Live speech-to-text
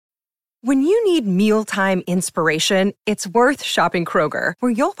When you need mealtime inspiration, it's worth shopping Kroger,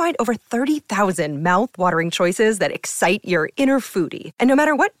 where you'll find over 30,000 mouth-watering choices that excite your inner foodie. And no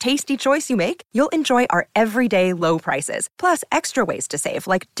matter what tasty choice you make, you'll enjoy our everyday low prices, plus extra ways to save,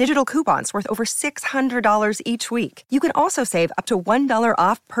 like digital coupons worth over $600 each week. You can also save up to $1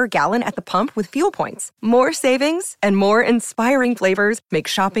 off per gallon at the pump with fuel points. More savings and more inspiring flavors make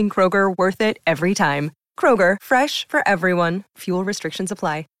shopping Kroger worth it every time. Kroger, fresh for everyone. Fuel restrictions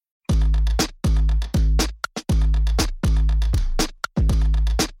apply.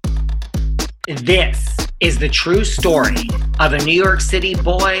 This is the true story of a New York City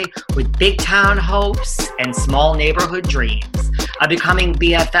boy with big town hopes and small neighborhood dreams of becoming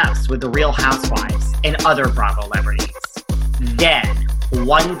BFFs with the Real Housewives and other Bravo celebrities. Then,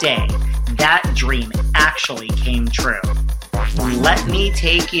 one day, that dream actually came true. Let me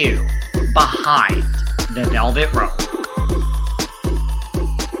take you behind the velvet rope.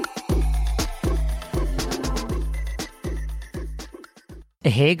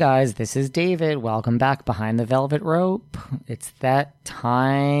 Hey guys, this is David. Welcome back behind the velvet rope. It's that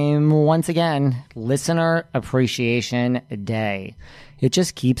time once again, Listener Appreciation Day. It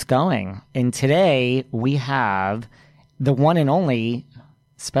just keeps going. And today we have the one and only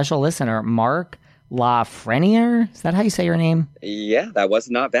special listener, Mark Lafreniere. Is that how you say your name? Yeah, that was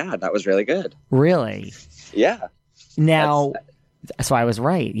not bad. That was really good. Really? Yeah. Now... So I was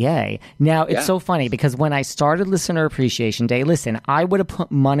right. Yay. Now, it's so funny because when I started Listener Appreciation Day, listen, I would have put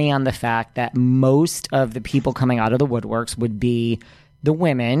money on the fact that most of the people coming out of the woodworks would be the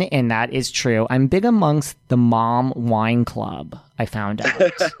women, and that is true. I'm big amongst the mom wine club, I found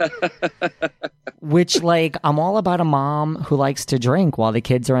out. Which, like, I'm all about a mom who likes to drink while the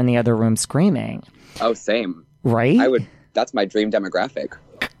kids are in the other room screaming. Oh, same. Right? That's my dream demographic.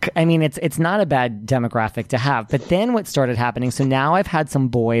 I mean, it's not a bad demographic to have. But then what started happening, so now I've had some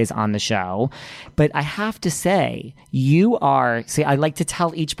boys on the show, but I have to say, I like to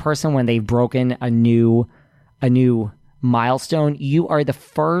tell each person when they've broken a new milestone, you are the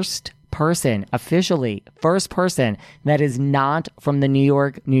first person that is not from the New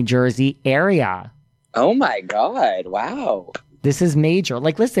York, New Jersey area. Oh my God. Wow. This is major.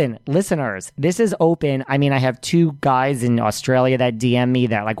 Like, listen, listeners, this is open. I mean, I have two guys in Australia that DM me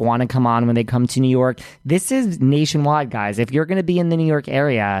that like want to come on when they come to New York. This is nationwide, guys. If you're going to be in the New York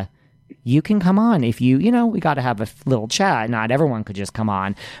area, you can come on. If we got to have a little chat. Not everyone could just come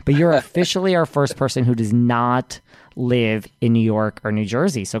on, but you're officially our first person who does not live in New York or New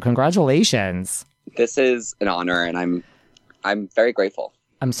Jersey. So congratulations. This is an honor, and I'm very grateful.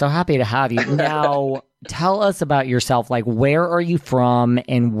 I'm so happy to have you. Now, tell us about yourself. Like, where are you from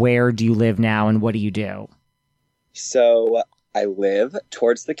and where do you live now and what do you do? So I live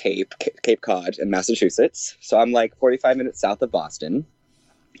towards the Cape Cod in Massachusetts. So I'm like 45 minutes south of Boston.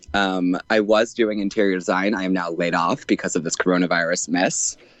 I was doing interior design. I am now laid off because of this coronavirus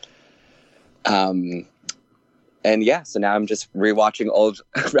mess. And yeah, so now I'm just rewatching old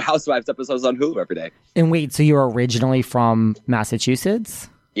Housewives episodes on Hulu every day. And wait, so you're originally from Massachusetts?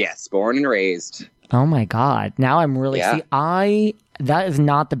 Yes, born and raised. Oh my God. Now I'm really, that is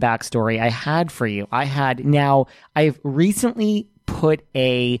not the backstory I had for you. I've recently put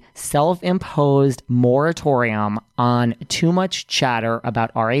a self-imposed moratorium on too much chatter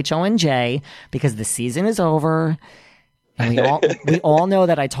about RHONJ because the season is over. And we all know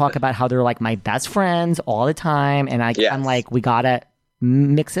that I talk about how they're like my best friends all the time. And I'm like, we got to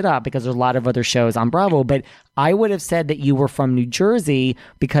mix it up because there's a lot of other shows on Bravo. But I would have said that you were from New Jersey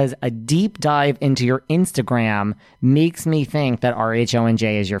because a deep dive into your Instagram makes me think that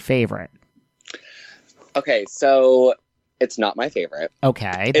RHONJ is your favorite. Okay, so it's not my favorite.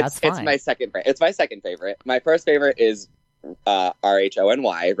 Okay, that's fine. It's my second favorite. My first favorite is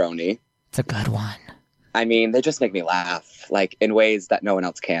RHONY, Roni. It's a good one. I mean, they just make me laugh, like, in ways that no one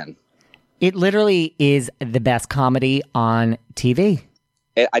else can. It literally is the best comedy on TV.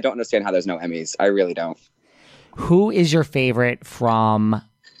 I don't understand how there's no Emmys. I really don't. Who is your favorite from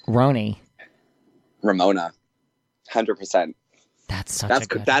Roni? Ramona. 100%.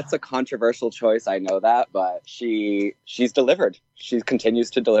 That's a controversial choice. I know that, but she's delivered. She continues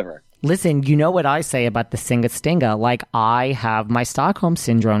to deliver. Listen, you know what I say about the Singa Stinga? Like, I have my Stockholm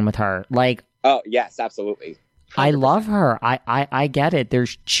syndrome with her. Like, oh, yes, absolutely. 100%. I love her. I get it.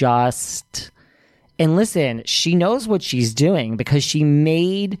 There's just... And listen, she knows what she's doing because she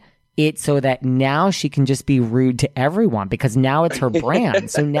made it so that now she can just be rude to everyone because now it's her brand.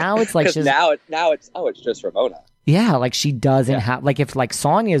 So now it's like... now it's just Ramona. Yeah, like she doesn't have, like if like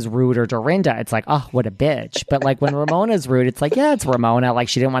Sonya's rude or Dorinda, it's like, oh, what a bitch. But like when Ramona's rude, it's like, yeah, it's Ramona. Like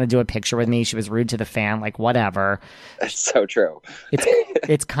she didn't want to do a picture with me. She was rude to the fan, like whatever. That's so true.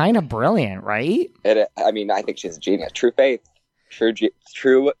 It's kind of brilliant, right? I mean, I think she's a genius. True faith.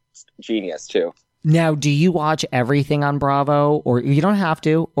 True genius too. Now, do you watch everything on Bravo? Or you don't have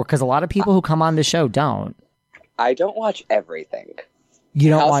to, or because a lot of people who come on the show don't. I don't watch everything. You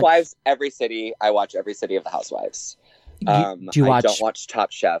don't Housewives, every city. I watch every city of the Housewives. Do you watch? I don't watch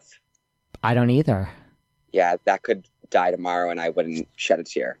Top Chef. I don't either. Yeah, that could die tomorrow, and I wouldn't shed a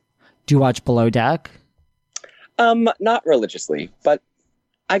tear. Do you watch Below Deck? Not religiously, but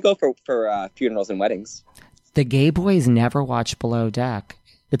I go for funerals and weddings. The gay boys never watch Below Deck.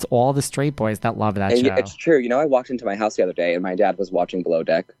 It's all the straight boys that love that show. It's true. You know, I walked into my house the other day, and my dad was watching Below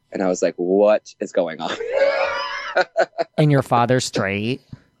Deck, and I was like, "What is going on?" And your father's straight?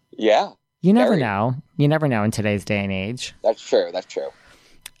 Yeah. You never know. You never know in today's day and age. That's true. That's true.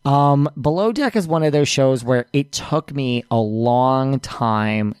 Below Deck is one of those shows where it took me a long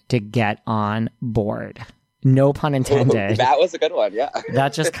time to get on board. No pun intended. That was a good one, yeah.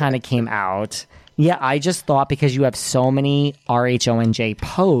 That just kind of came out. Yeah, I just thought because you have so many RHONJ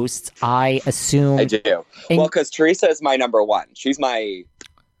posts, I assumed... I do. Well, because Teresa is my number one. She's my...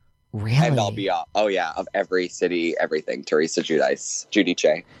 Really? And I'll be oh yeah, of every city, everything. Teresa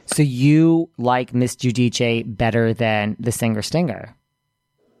Giudice. So you like Miss Giudice better than the Singer Stinger?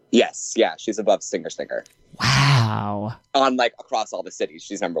 Yes, yeah, she's above Singer Stinger. Wow. On like across all the cities,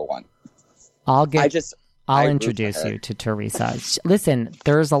 she's number one. I'll introduce you to Teresa. Listen,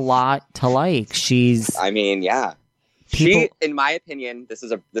 there's a lot to like. I mean, yeah. She, in my opinion, this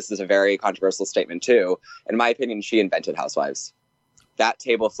is a very controversial statement too. In my opinion, she invented Housewives. That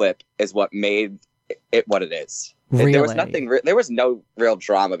table flip is what made it what it is. Really? There was no real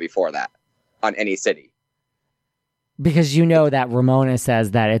drama before that on any city. Because you know that Ramona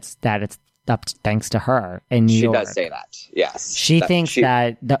says that it's up thanks to her in New York. She does say that, yes. She thinks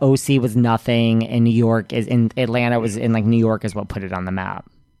that the OC was nothing and New York is in Atlanta was in like New York is what put it on the map.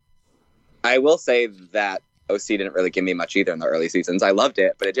 I will say that OC didn't really give me much either in the early seasons. I loved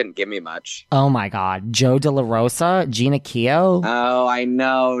it, but it didn't give me much. Oh my God. Joe De La Rosa, Gina Keogh. Oh, I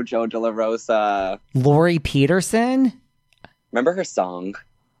know. Joe De La Rosa. Lori Peterson. Remember her song?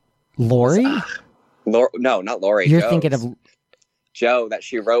 Lori? No, not Lori. You're thinking of Joe that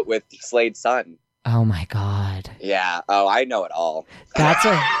she wrote with Slade's son. Oh my God. Yeah. Oh, I know it all.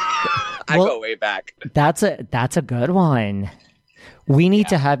 I go way back. That's a good one. We need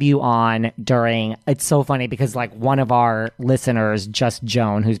to have you on during. It's so funny because like one of our listeners, Just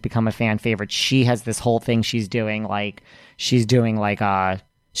Joan, who's become a fan favorite, she has this whole thing she's doing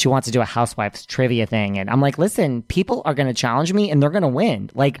she wants to do a Housewives trivia thing, and I'm like, listen, people are going to challenge me and they're going to win.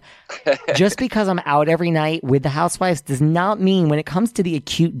 Like, just because I'm out every night with the Housewives does not mean when it comes to the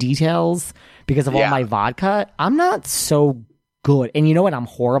acute details because of all my vodka, I'm not so good. And you know what I'm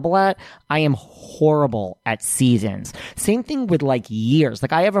horrible at? I am horrible at seasons. Same thing with like years.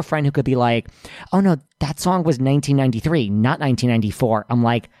 Like I have a friend who could be like, oh no, that song was 1993, not 1994. I'm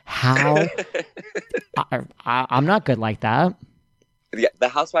like, how? I'm not good like that. Yeah, the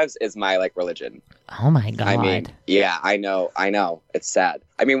Housewives is my like religion. Oh my God. I mean, yeah, I know. It's sad.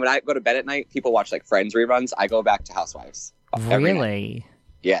 I mean, when I go to bed at night, people watch like Friends reruns. I go back to Housewives. Really?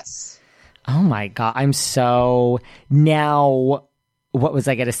 Yes. Oh my God. Now, what was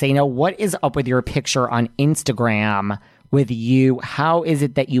I going to say? Now, what is up with your picture on Instagram with you? How is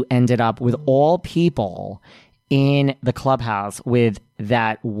it that you ended up with all people in the clubhouse with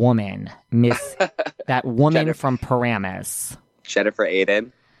that woman, that woman from Paramus? Jennifer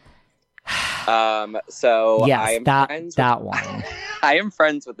Aiden. So yes, I am that one. I am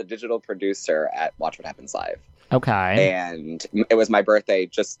friends with the digital producer at Watch What Happens Live. Okay. And it was my birthday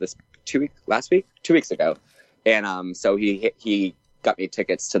just 2 weeks ago. And so he got me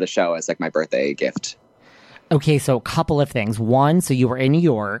tickets to the show as like my birthday gift. Okay, so a couple of things. One, so you were in New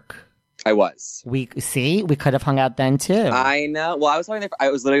York. I was. We could have hung out then too. I know. Well, I was only there. I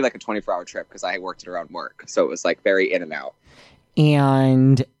was literally like a 24-hour trip because I worked it around work, so it was like very in and out.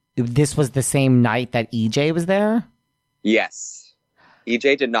 And this was the same night that EJ was there? Yes.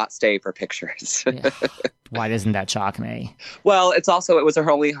 EJ did not stay for pictures. Why doesn't that shock me? Well, it was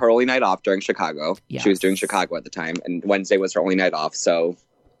her only night off during Chicago. Yes. She was doing Chicago at the time, and Wednesday was her only night off, so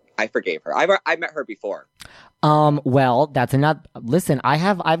I forgave her. I met her before. Well, that's enough. Listen, I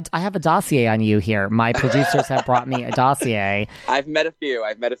have a dossier on you here. My producers have brought me a dossier. I've met a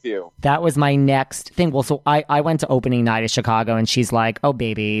few. That was my next thing. Well, so I went to opening night at Chicago and she's like, oh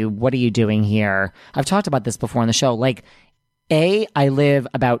baby, what are you doing here? I've talked about this before on the show. Like, I live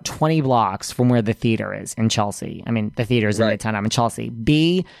about 20 blocks from where the theater is in Chelsea. I mean, the theater's in Midtown. I'm in Chelsea.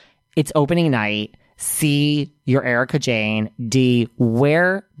 B, it's opening night. C, you're Erica Jane. D,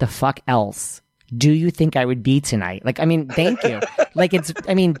 where the fuck else do you think I would be tonight? Like, I mean, thank you.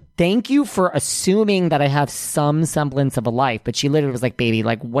 Thank you for assuming that I have some semblance of a life. But she literally was like, baby,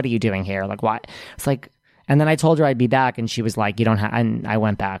 like, what are you doing here? Like, why? It's like, and then I told her I'd be back, and she was like, you don't have, and I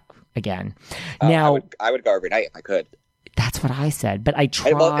went back again. Now, I would go every night if I could. That's what I said, but I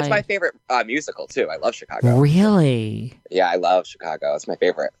tried. Well, it's my favorite musical, too. I love Chicago. Really? Yeah, I love Chicago. It's my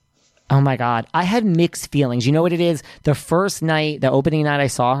favorite. Oh my God. I had mixed feelings. You know what it is? The first night, the opening night I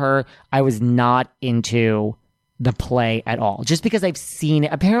saw her, I was not into the play at all. Just because I've seen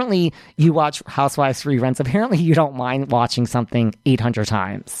it. Apparently, you watch Housewives reruns. Apparently, you don't mind watching something 800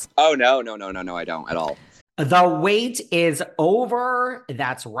 times. Oh, no, I don't at all. The wait is over.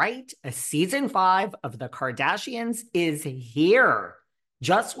 That's right. Season 5 of The Kardashians is here.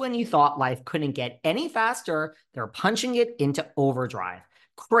 Just when you thought life couldn't get any faster, they're punching it into overdrive.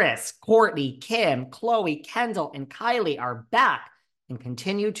 Kris, Kourtney, Kim, Khloe, Kendall, and Kylie are back and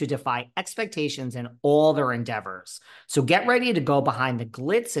continue to defy expectations in all their endeavors. So get ready to go behind the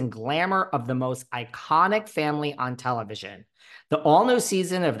glitz and glamour of the most iconic family on television. The all-new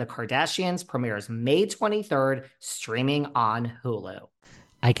season of The Kardashians premieres May 23rd, streaming on Hulu.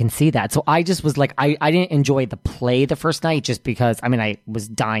 I can see that. So I just was like, I didn't enjoy the play the first night just because, I mean, I was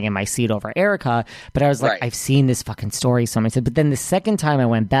dying in my seat over Erica, but I was like, I've seen this fucking story so many times. But then the second time I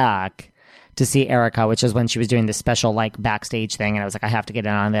went back to see Erica, which is when she was doing this special like backstage thing, and I was like, I have to get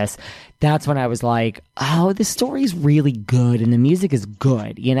in on this. That's when I was like, oh, this story is really good and the music is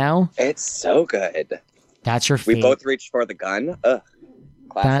good, you know? It's so good. That's your We both reached for the gun. Ugh,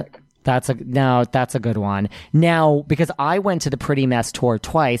 classic. That's a good one. Now, because I went to the Pretty Mess tour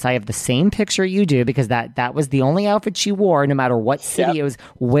twice, I have the same picture you do because that was the only outfit she wore, no matter what city it was.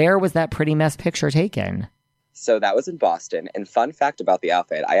 Where was that Pretty Mess picture taken? So that was in Boston. And fun fact about the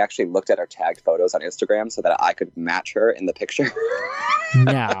outfit, I actually looked at her tagged photos on Instagram so that I could match her in the picture.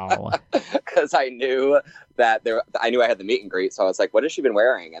 No. Because I knew that I had the meet and greet. So I was like, what has she been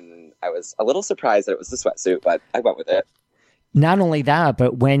wearing? And I was a little surprised that it was the sweatsuit, but I went with it. Not only that,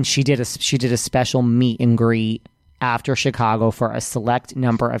 but when she did a special meet and greet after Chicago for a select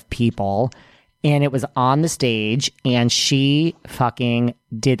number of people, and it was on the stage, and she fucking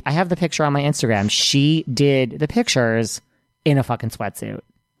did. I have the picture on my Instagram. She did the pictures in a fucking sweatsuit.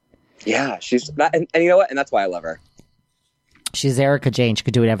 Yeah, she's not, and you know what? And that's why I love her. She's Erica Jane. She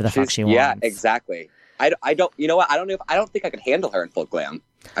could do whatever the fuck she wants. Yeah, exactly. I don't. You know what? I don't think I could handle her in full glam.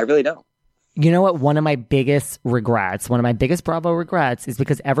 I really don't. You know what? One of my biggest Bravo regrets is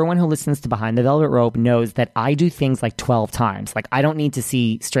because everyone who listens to Behind the Velvet Rope knows that I do things like 12 times. Like, I don't need to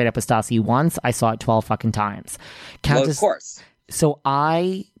see Straight Up with Stassi once. I saw it 12 fucking times. Well, of course. So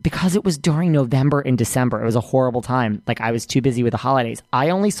because it was during November and December, it was a horrible time. Like, I was too busy with the holidays. I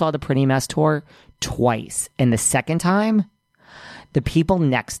only saw the Pretty Mess tour twice. And the second time, the people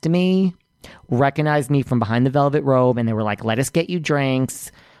next to me recognized me from Behind the Velvet Rope, and they were like, let us get you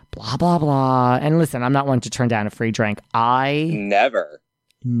drinks. Blah, blah, blah. And listen, I'm not one to turn down a free drink. Never.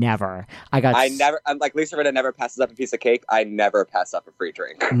 I'm like Lisa Rinna never passes up a piece of cake. I never pass up a free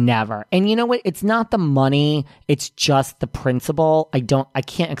drink. Never. And you know what? It's not the money. It's just the principle. I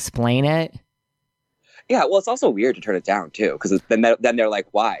can't explain it. Yeah. Well, it's also weird to turn it down too. Because then they're like,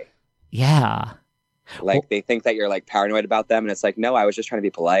 why? Yeah. Like, they think that you're like paranoid about them. And it's like, no, I was just trying to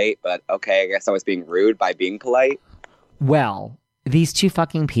be polite. But okay, I guess I was being rude by being polite. Well, these two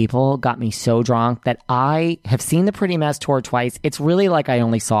fucking people got me so drunk that I have seen the Pretty Mess tour twice. It's really like I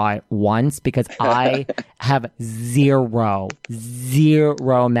only saw it once because I have zero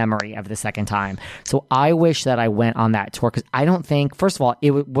memory of the second time. So I wish that I went on that tour because I don't think, first of all,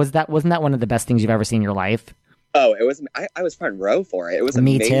 wasn't that one of the best things you've ever seen in your life? Oh, it was. I was front row for it. It was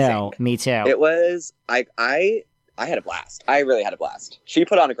amazing. Me too. It was. I had a blast. I really had a blast. She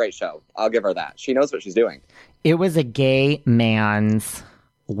put on a great show. I'll give her that. She knows what she's doing. It was a gay man's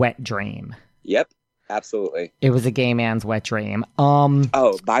wet dream. Yep, absolutely. It was a gay man's wet dream.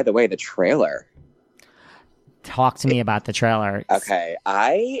 Oh, by the way, the trailer. Talk to me about the trailer. Okay,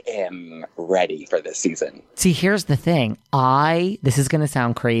 I am ready for this season. See, here's the thing. This is going to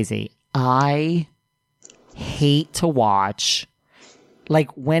sound crazy. I hate to watch,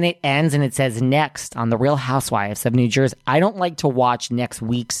 like, when it ends and it says next on The Real Housewives of New Jersey. I don't like to watch next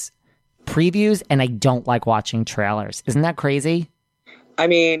week's previews, and I don't like watching trailers. Isn't that crazy? I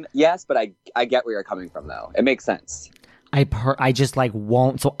mean, yes, but I get where you're coming from, though. It makes sense. I just like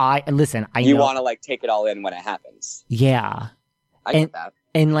won't. So you want to like take it all in when it happens. Yeah. I get that.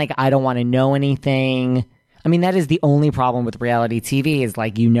 And like, I don't want to know anything. I mean, that is the only problem with reality TV is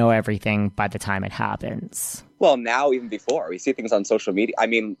like, you know everything by the time it happens. Well, now even before, we see things on social media. I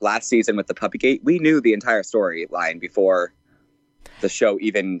mean, last season with the Puppygate, we knew the entire storyline before the show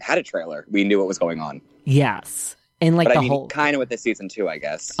even had a trailer. We knew what was going on. Yes. And like but the I mean, whole kind of with this season too, I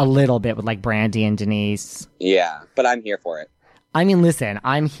guess. A little bit with like Brandy and Denise. Yeah, but I'm here for it. I mean, listen,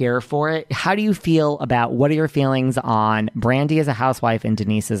 I'm here for it. How do you feel about, what are your feelings on Brandy as a housewife and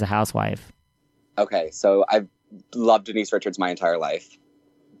Denise as a housewife? Okay, so I've loved Denise Richards my entire life.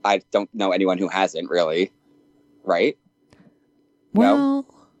 I don't know anyone who hasn't, really. Right? Well...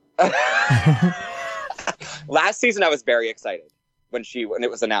 No? Last season, I was very excited when it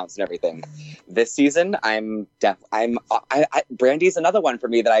was announced and everything. This season, Brandy's another one for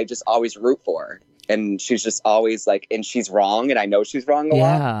me that I just always root for. And she's just always like, and she's wrong, and I know she's wrong a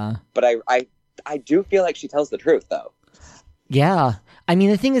lot. But I do feel like she tells the truth, though. Yeah. I mean,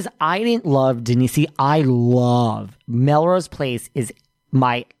 the thing is, I didn't love Denise. See, I love Melrose Place is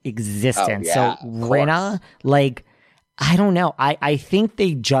my existence. Oh, yeah, so Rinna, like, I don't know. I think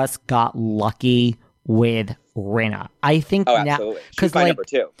they just got lucky with Rinna. I think now, she's my number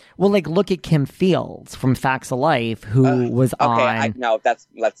two. Well, like, look at Kim Fields from Facts of Life, who was on.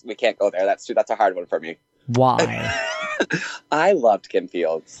 We can't go there. That's a hard one for me. Why? I loved Kim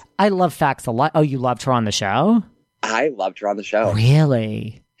Fields. I love Facts of Life. Oh, you loved her on the show? I loved her on the show.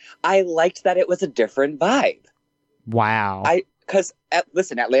 Really? I liked that it was a different vibe. Wow. Because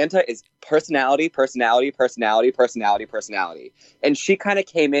listen, Atlanta is personality, personality, personality, personality, personality, and she kind of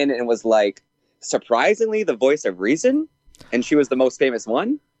came in and was like, surprisingly, the voice of reason, and she was the most famous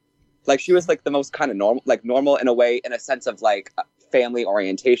one. Like, she was like the most kind of normal in a way, in a sense of like family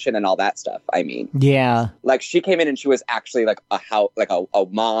orientation and all that stuff. I mean, yeah, like she came in and she was actually like a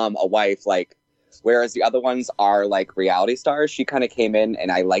mom, a wife, like, whereas the other ones are like reality stars. She kind of came in and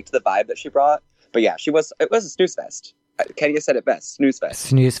I liked the vibe that she brought. But yeah, it was a snooze fest. Kenya said it best. Snooze fest.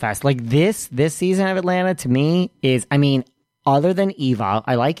 Snooze fest. Like this season of Atlanta to me is, I mean, other than Eva,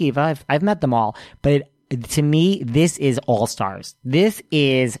 I like Eva. I've met them all, but to me, this is All Stars. This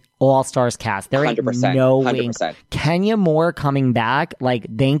is All Stars cast. There ain't 100%, no way. 100%. Kenya Moore coming back. Like,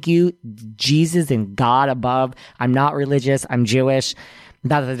 thank you, Jesus and God above. I'm not religious. I'm Jewish.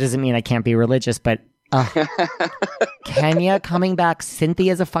 Not that doesn't mean I can't be religious, but Kenya coming back.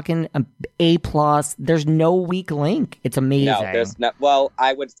 Cynthia's a fucking A+. There's no weak link. It's amazing. No, there's no. Well,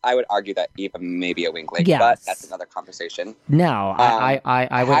 I would argue that Eva may be a weak link, yes. But that's another conversation. No, I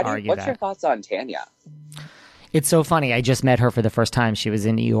would argue what's that. What's your thoughts on Tanya? It's so funny. I just met her for the first time. She was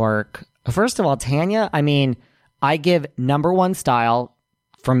in New York. First of all, Tanya, I mean, I give number one style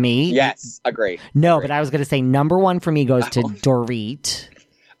for me. Yes, agree. No, but I was going to say number one for me goes to Dorit.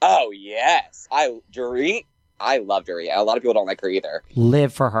 Oh, yes. Dorit. I love Dorit. A lot of people don't like her either.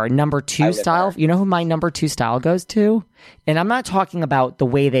 Live for her. Number two style. You know who my number two style goes to? And I'm not talking about the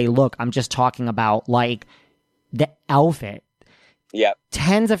way they look. I'm just talking about, like, the outfit. Yep.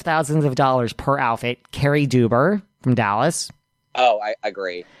 Tens of thousands of dollars per outfit. Carrie Duber from Dallas. Oh, I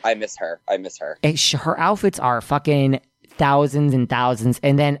agree. I miss her. Her outfits are fucking thousands and thousands.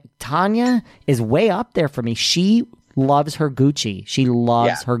 And then Tanya is way up there for me. She loves her Gucci. She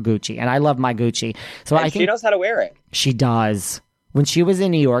loves her Gucci. And I love my Gucci. So I think she knows how to wear it. She does. When she was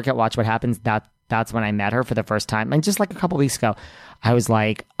in New York at Watch What Happens, that's when I met her for the first time. And just like a couple weeks ago, I was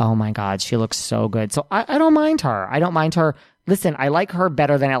like, oh my God, she looks so good. So I don't mind her. Listen, I like her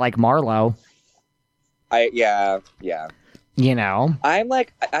better than I like Marlo. Yeah. You know? I'm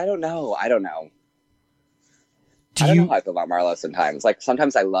like, I don't know. I don't know how I feel about Marlo sometimes. Like,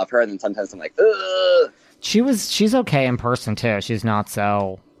 sometimes I love her, and then sometimes I'm like, ugh. She's okay in person too. She's not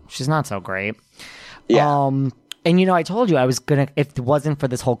so great. Yeah. And you know, I told you I was gonna, if it wasn't for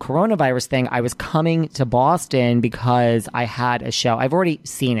this whole coronavirus thing, I was coming to Boston because I had a show. I've already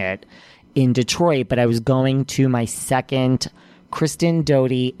seen it in Detroit, but I was going to my second Kristen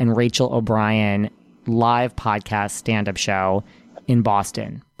Doty and Rachel O'Brien live podcast stand-up show in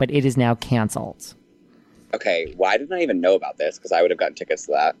Boston, but it is now canceled. Okay, why didn't I even know about this? Because I would have gotten tickets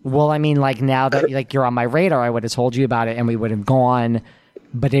to that. Well, I mean, like, now that like you're on my radar, I would have told you about it and we would have gone,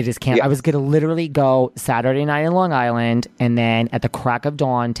 but it is canceled. Yeah. I was going to literally go Saturday night in Long Island and then at the crack of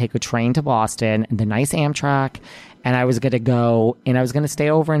dawn, take a train to Boston, the nice Amtrak, and I was going to go and I was going to stay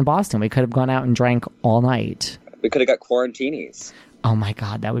over in Boston. We could have gone out and drank all night. We could have got quarantinis. Oh my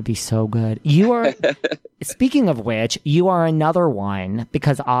God, that would be so good. You are, speaking of which, you are another one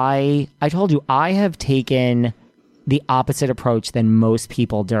because I told you I have taken the opposite approach than most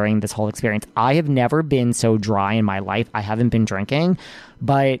people during this whole experience. I have never been so dry in my life. I haven't been drinking,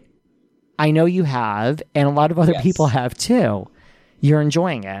 but I know you have, and a lot of other people have too. You're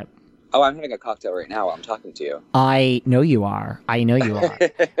enjoying it. Oh, I'm having a cocktail right now while I'm talking to you. I know you are.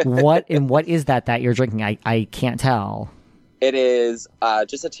 What is that you're drinking? I can't tell. It is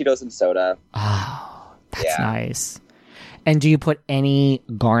just a Tito's and soda. Oh, that's nice. And do you put any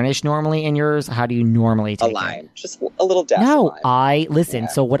garnish normally in yours? How do you normally take it? A lime. Just a little dash of lime. Listen,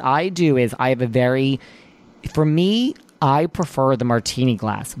 so what I do is I have for me, I prefer the martini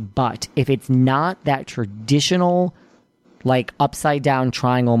glass. But if it's not that traditional, like upside down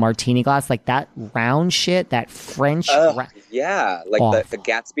triangle martini glass, like that round shit, that French. Yeah, like the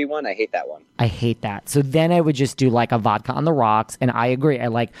Gatsby one. I hate that one. I hate that. So then I would just do like a vodka on the rocks. And I agree. I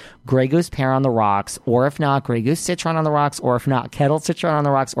like Grey Goose pear on the rocks, or if not, Grey Goose citron on the rocks, or if not, kettle citron on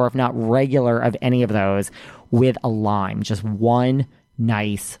the rocks, or if not, regular of any of those with a lime. Just one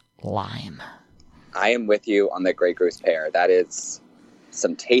nice lime. I am with you on the Grey Goose pear. That is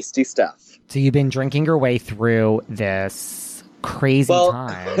some tasty stuff. So you've been drinking your way through this crazy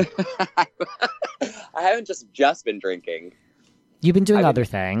time. I haven't just been drinking. You've been doing other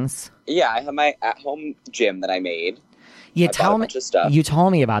things. Yeah, I have my at-home gym that I made. Yeah, tell me. You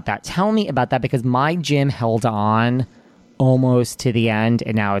told me about that. Tell me about that, because my gym held on almost to the end,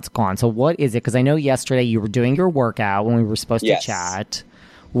 and now it's gone. So what is it? Because I know yesterday you were doing your workout when we were supposed to chat.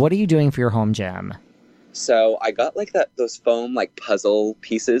 What are you doing for your home gym? So I got like those foam like puzzle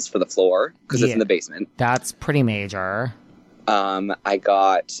pieces for the floor because it's in the basement. That's pretty major. I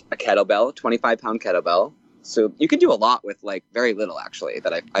got a kettlebell, 25-pound kettlebell. So you can do a lot with like very little, actually,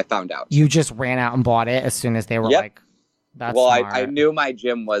 that I found out. You just ran out and bought it as soon as they were like, that's smart. I knew my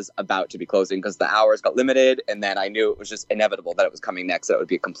gym was about to be closing because the hours got limited. And then I knew it was just inevitable that it was coming next. That it would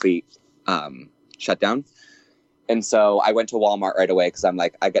be a complete shutdown. And so I went to Walmart right away because I'm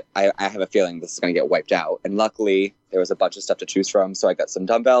like, I have a feeling this is going to get wiped out. And luckily, there was a bunch of stuff to choose from. So I got some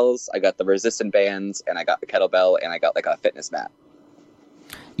dumbbells, I got the resistant bands, and I got the kettlebell, and I got like a fitness mat.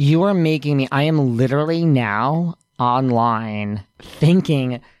 You are making me, I am literally now online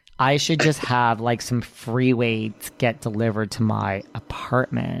thinking I should just have like some free weights get delivered to my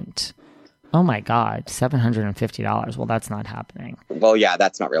apartment. Oh my God, $750. Well, that's not happening. Well, yeah,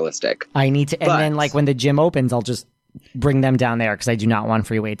 that's not realistic. I need to, and then like when the gym opens, I'll just bring them down there because I do not want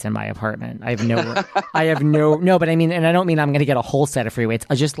free weights in my apartment. But I mean, and I don't mean I'm going to get a whole set of free weights.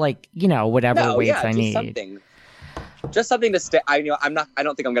 I just like, whatever weights I need. Just something to stay. I don't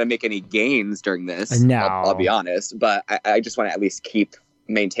think I'm going to make any gains during this. No, I'll be honest, but I just want to at least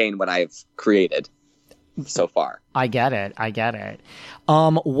maintain what I've created so far. I get it.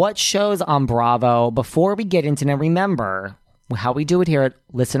 What shows on Bravo before we get into, now remember how we do it here at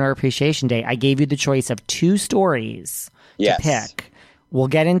Listener Appreciation Day. I gave you the choice of 2 stories to pick. We'll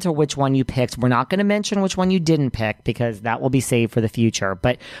get into which one you picked. We're not going to mention which one you didn't pick because that will be saved for the future.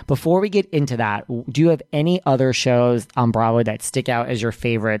 But before we get into that, do you have any other shows on Bravo that stick out as your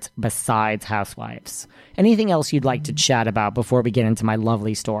favorites besides Housewives? Anything else you'd like to chat about before we get into my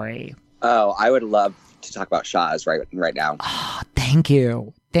lovely story? Oh, I would love to talk about Shahs right now. Oh, thank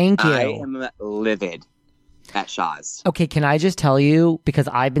you. I am livid at Shahs. Okay, can I just tell you, because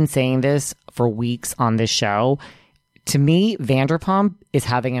I've been saying this for weeks on this show, to me, Vanderpump is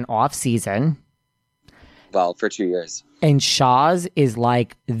having an off season. Well, for 2 years. And Shahs is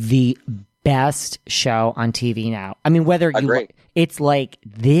like the best show on TV now. I mean, it's like,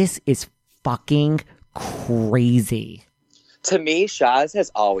 this is fucking crazy. To me, Shahs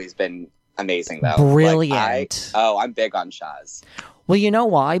has always been amazing, though. Brilliant. I'm big on Shahs. Well, you know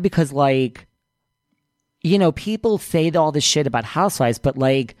why? Because, like, people say all this shit about Housewives, but,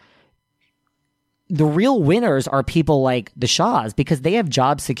 like, the real winners are people like the Shahs because they have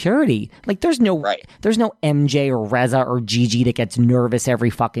job security. Like, there's no MJ or Reza or Gigi that gets nervous every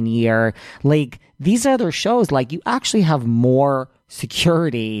fucking year. Like, these other shows, like, you actually have more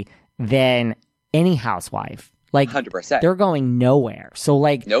security than any housewife. Like, 100%. They're going nowhere. So,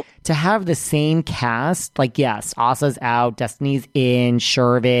 like, nope. To have the same cast, like, yes, Asa's out, Destiny's in,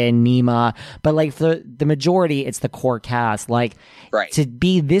 Shervin, Nima, but, like, for the majority, it's the core cast. Like, to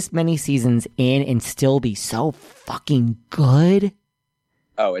be this many seasons in and still be so fucking good.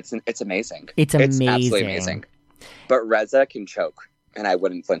 Oh, it's amazing. It's amazing. It's absolutely amazing. But Reza can choke, and I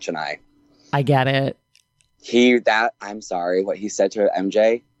wouldn't flinch an eye. I get it. I'm sorry, what he said to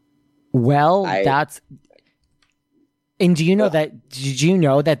MJ. Well, and do you know did you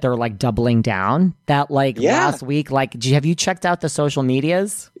know that they're like doubling down? That like last week, like, have you checked out the social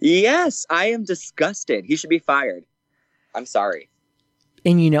medias? Yes, I am disgusted. He should be fired. I'm sorry.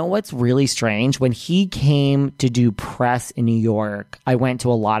 And you know what's really strange? When he came to do press in New York, I went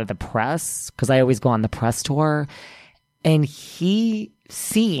to a lot of the press because I always go on the press tour. And he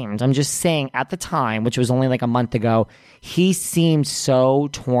seemed, I'm just saying at the time, which was only like a month ago, he seemed so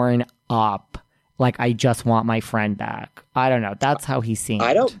torn up like I just want my friend back. I don't know. That's how he seemed.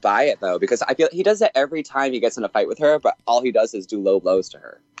 I don't buy it though, because I feel he does that every time he gets in a fight with her, but all he does is do low blows to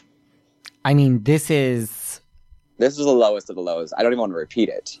her. I mean, this is the lowest of the lows. I don't even want to repeat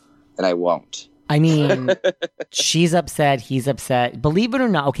it, and I won't. I mean, she's upset, he's upset. Believe it or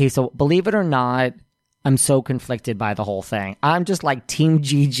not, I'm so conflicted by the whole thing. I'm just like Team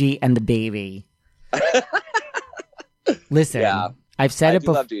Gigi and the baby. Listen, yeah. I've said it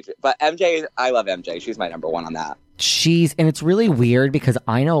before. Love Gigi, but MJ, I love MJ. She's my number one on that. And it's really weird because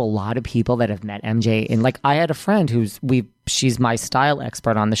I know a lot of people that have met MJ, and like I had a friend she's my style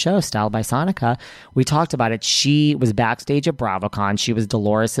expert on the show, Style by Sonica. We talked about it. She was backstage at BravoCon. She was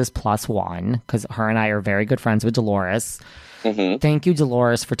Dolores' +1 because her and I are very good friends with Dolores. Mm-hmm. Thank you,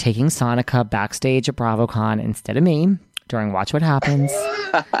 Dolores, for taking Sonica backstage at BravoCon instead of me during Watch What Happens.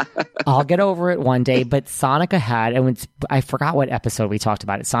 I'll get over it one day, but Sonica had, and I forgot what episode we talked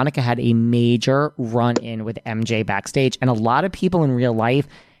about it, Sonica had a major run-in with MJ backstage, and a lot of people in real life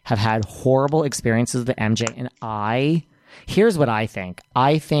have had horrible experiences with MJ, and here's what I think.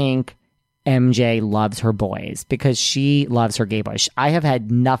 I think MJ loves her boys because she loves her gay boys. I have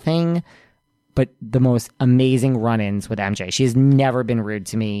had nothing but the most amazing run-ins with MJ. She has never been rude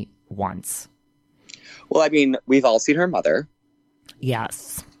to me once. Well, I mean, we've all seen her mother.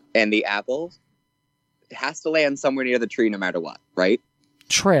 Yes. And the apple has to land somewhere near the tree no matter what, right?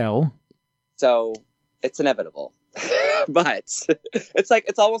 True. So it's inevitable. But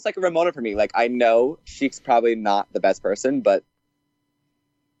it's almost like a Ramona for me. Like, I know she's probably not the best person, but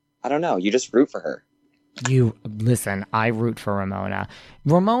I don't know. You just root for her. Listen, I root for Ramona.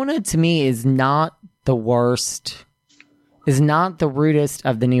 Ramona, to me, is not the worst, is not the rudest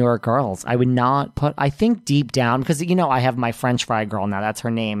of the New York girls. I would not I think deep down, because, I have my French fry girl now, that's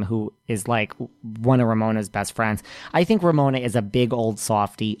her name, who is like one of Ramona's best friends. I think Ramona is a big old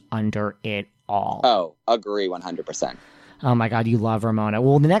softie under it all. Oh, agree 100%. Oh my God, you love Ramona.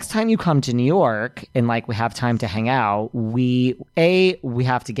 Well, the next time you come to New York and like we have time to hang out, we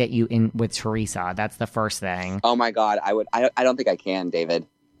have to get you in with Teresa. That's the first thing. Oh my God, I don't think I can, David.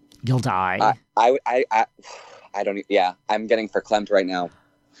 You'll die. I don't. Yeah, I'm getting verklempt right now.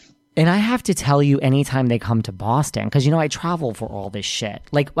 And I have to tell you, anytime they come to Boston, because, I travel for all this shit.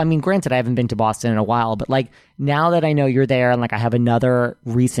 Like, I mean, granted, I haven't been to Boston in a while, but, like, now that I know you're there and, like, I have another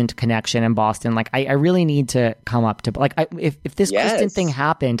recent connection in Boston, like, I really need to come up to, like, if this Kristen thing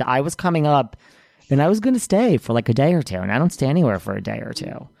happened, I was coming up and I was going to stay for, like, a day or two, and I don't stay anywhere for a day or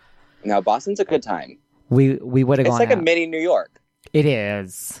two. No, Boston's a good time. We would have gone It's like out. a mini New York. It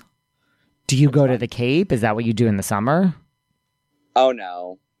is. Do you go to the Cape? Is that what you do in the summer? Oh,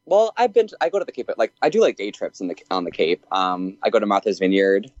 no. Well, I go to the Cape, but like I do like day trips on the Cape. I go to Martha's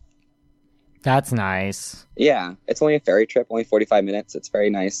Vineyard. That's nice. Yeah, it's only a ferry trip, only 45 minutes. It's very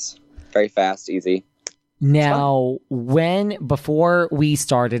nice, very fast, easy. Now, before we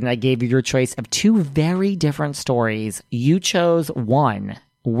started and I gave you your choice of two very different stories, you chose one.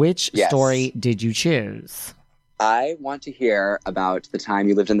 Which story did you choose? I want to hear about the time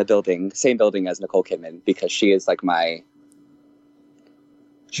you lived in the same building as Nicole Kidman, because she is like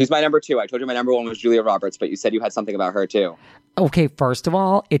she's my number two. I told you my number one was Julia Roberts, but you said you had something about her too. Okay, first of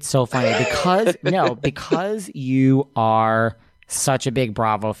all, it's so funny because you are such a big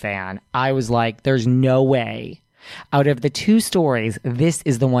Bravo fan. I was like, there's no way out of the two stories, this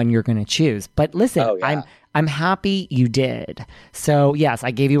is the one you're going to choose. But listen, I'm happy you did. So yes,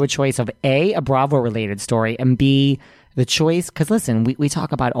 I gave you a choice of A, Bravo related story, and B, the choice, because listen, we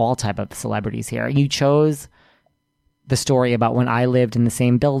talk about all type of celebrities here. You chose the story about when I lived in the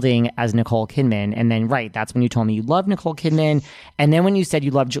same building as Nicole Kidman. And then, that's when you told me you love Nicole Kidman. And then when you said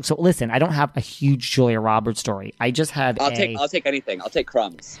you love... So listen, I don't have a huge Julia Roberts story. I just have I'll take anything. I'll take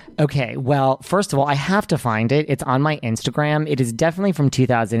crumbs. Okay, well, first of all, I have to find it. It's on my Instagram. It is definitely from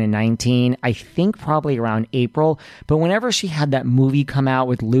 2019. I think probably around April. But whenever she had that movie come out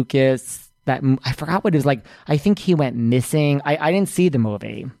with Lucas, I forgot what it was like. I think he went missing. I didn't see the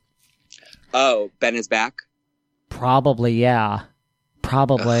movie. Oh, Ben is back? Probably, yeah.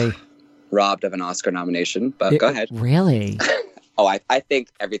 Probably. Ugh, robbed of an Oscar nomination, but go ahead. Really? Oh, I think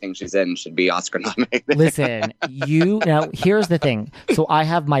everything she's in should be Oscar nominated. Listen, now here's the thing. So I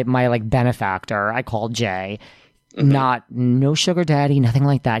have my like benefactor, I call Jay. Mm-hmm. No sugar daddy, nothing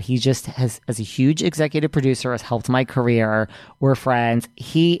like that. He just has, as a huge executive producer, has helped my career. We're friends.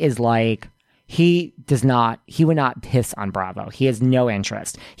 He is like, he would not piss on Bravo. He has no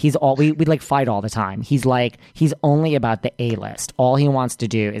interest. We like fight all the time. He's only about the A-list. All he wants to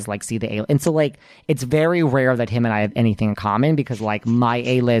do is like see the A-list. And so like, it's very rare that him and I have anything in common, because like my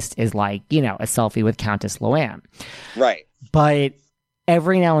A-list is like, a selfie with Countess Luann. Right. But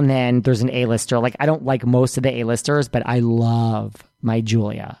every now and then there's an A-lister. Like, I don't like most of the A-listers, but I love my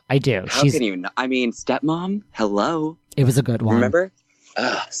Julia. I do. How can you not? I mean, Stepmom, hello. It was a good one. Remember?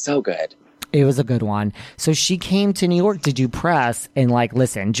 So good. It was a good one. So she came to New York to do press, and like,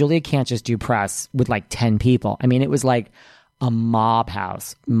 listen, Julia can't just do press with like 10 people. I mean, it was like a mob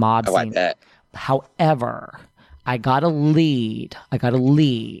house, mob scene. I bet. However, I got a lead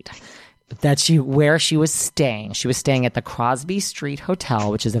that where she was staying. She was staying at the Crosby Street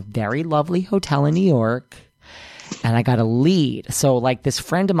Hotel, which is a very lovely hotel in New York. And I got a lead. So like this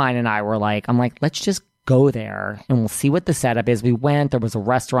friend of mine and I were like, I'm like, let's just go there and we'll see what the setup is. We went, there was a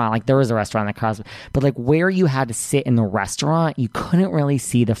restaurant, like there was a restaurant at Crosby, but like where you had to sit in the restaurant, you couldn't really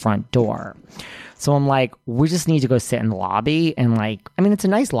see the front door. So I'm like, we just need to go sit in the lobby. And like, I mean, it's a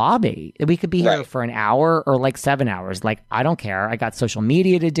nice lobby. We could be here for an hour or like 7 hours. Like, I don't care. I got social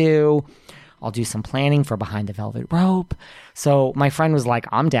media to do. I'll do some planning for Behind the Velvet Rope. So my friend was like,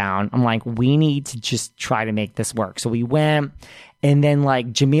 I'm down. I'm like, we need to just try to make this work. So we went. And then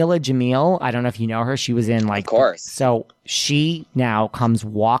like Jamila Jamil, I don't know if you know her. She was in like, of course. So she now comes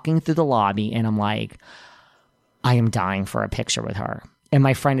walking through the lobby and I'm like, I am dying for a picture with her. And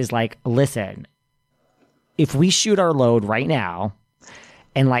my friend is like, listen, if we shoot our load right now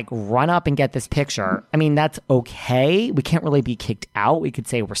and like run up and get this picture, I mean, that's okay. We can't really be kicked out. We could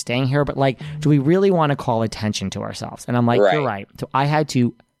say we're staying here, but like, do we really want to call attention to ourselves? And I'm like, You're right. So I had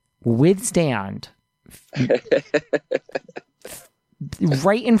to withstand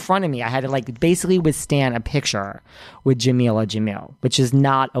right in front of me. I had to like basically withstand a picture with Jamila Jamil, which is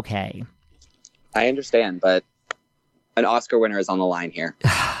not okay. I understand, but an Oscar winner is on the line here.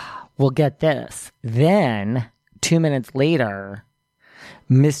 Well, get this. Then 2 minutes later,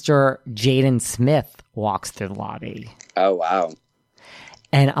 Mr. Jaden Smith walks through the lobby. Oh, wow.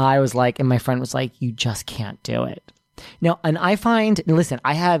 And I was like, and my friend was like, you just can't do it. Now, and I find, listen,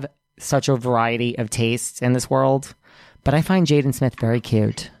 I have such a variety of tastes in this world, but I find Jaden Smith very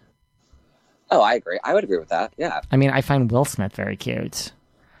cute. Oh, I agree. I would agree with that. Yeah. I mean, I find Will Smith very cute.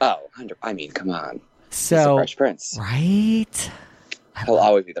 Oh, I mean, come on. So, he's the Fresh Prince. Right? He'll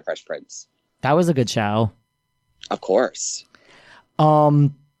always be the Fresh Prince. That was a good show. Of course.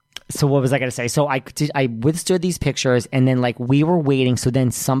 So what was I going to say? So I withstood these pictures and then like we were waiting. So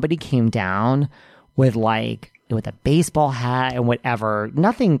then somebody came down with a baseball hat and whatever.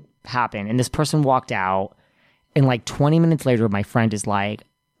 Nothing happened. And this person walked out and like 20 minutes later, my friend is like,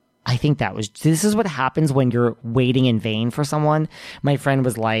 I think this is what happens when you're waiting in vain for someone. My friend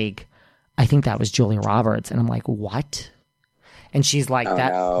was like, I think that was Julia Roberts. And I'm like, what? And she's like,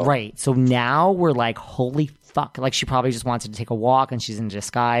 no. Right. So now we're like, holy fuck. Like, she probably just wanted to take a walk and she's in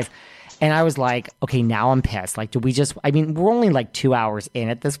disguise. And I was like, okay, now I'm pissed. Like, we're only like 2 hours in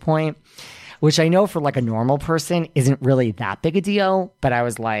at this point, which I know for like a normal person isn't really that big a deal. But I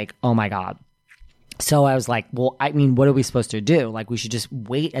was like, oh my God. So I was like, well, I mean, what are we supposed to do? Like, we should just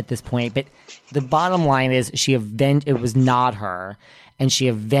wait at this point. But the bottom line is it was not her. And she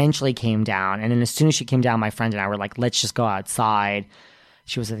eventually came down. And then as soon as she came down, my friend and I were like, let's just go outside.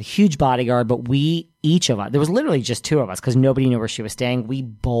 She was a huge bodyguard, but each of us, there was literally just two of us because nobody knew where she was staying. We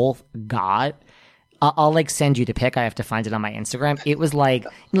both got, I'll like send you the pic. I have to find it on my Instagram. It was like,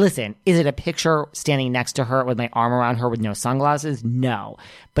 listen, is it a picture standing next to her with my arm around her with no sunglasses? No.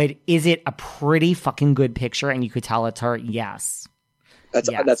 But is it a pretty fucking good picture and you could tell it's her? Yes.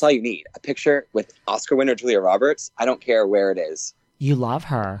 That's all you need. A picture with Oscar winner Julia Roberts. I don't care where it is. You love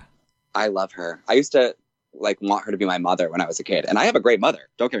her. I love her. I used to want her to be my mother when I was a kid. And I have a great mother.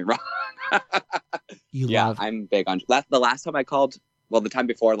 Don't get me wrong. I'm big on the last time I called. Well, the time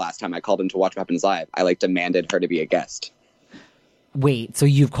before last time I called in to watch What Happens Live, I demanded her to be a guest. Wait, so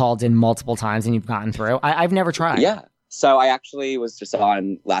you've called in multiple times and you've gotten through? I've never tried. Yeah. So I actually was just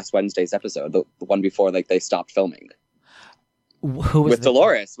on last Wednesday's episode, the one before they stopped filming. Who was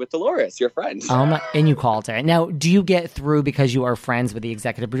Dolores, your friend. And you called it. Now, do you get through because you are friends with the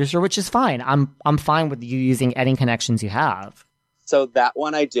executive producer, which is fine. I'm fine with you using any connections you have. So that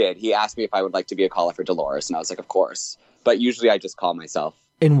one I did. He asked me if I would like to be a caller for Dolores, and I was like, of course. But usually I just call myself.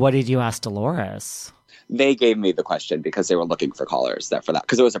 And what did you ask Dolores? They gave me the question because they were looking for callers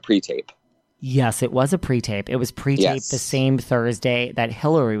because it was a pre-tape. Yes, it was a pre-tape. It was pre-taped the same Thursday that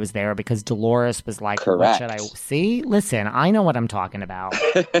Hillary was there because Dolores was like, correct. What should I see? Listen, I know what I'm talking about.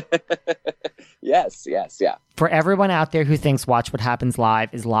 Yes. For everyone out there who thinks Watch What Happens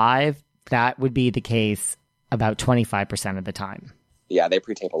Live is live, that would be the case about 25% of the time. Yeah, they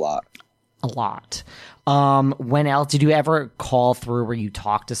pre-tape a lot. A lot. When else? Did you ever call through where you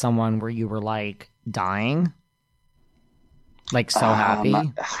talked to someone where you were like dying? Like, so happy?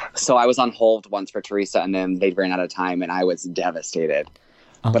 So I was on hold once for Teresa, and then they ran out of time, and I was devastated.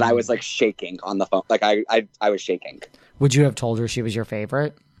 But I was, like, shaking on the phone. Like, I was shaking. Would you have told her she was your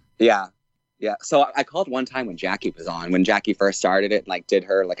favorite? Yeah. Yeah. So I called one time when Jackie was on. When Jackie first started it, like, did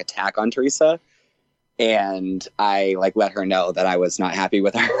her, like, attack on Teresa. And I, like, let her know that I was not happy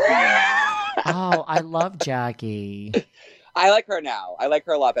with her. Oh, I love Jackie. I like her now. I like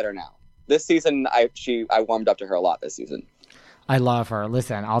her a lot better now. This season, I warmed up to her a lot this season. I love her.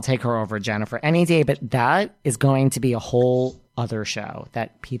 Listen, I'll take her over Jennifer any day, but that is going to be a whole other show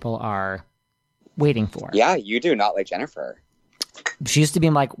that people are waiting for. Yeah, you do not like Jennifer. She used to be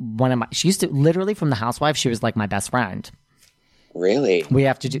like she used to literally from the Housewives, she was like my best friend. Really? We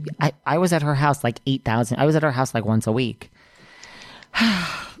have to do, I was at her house like 8,000. I was at her house like once a week.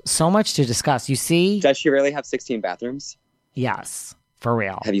 So much to discuss. You see? Does she really have 16 bathrooms? Yes. For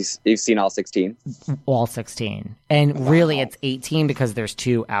real. Have you've seen all 16? All 16. And really, it's 18 because there's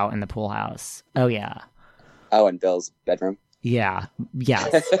 2 out in the pool house. Oh, yeah. Oh, and Bill's bedroom? Yeah.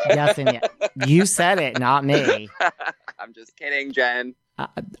 Yes. Yes, and yes. You said it, not me. I'm just kidding, Jen.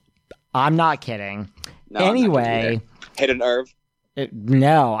 I'm not kidding. No, anyway. Hidden Irv?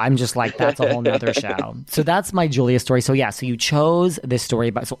 No, I'm just like, that's a whole nother show. So that's my Julia story. So yeah, so you chose this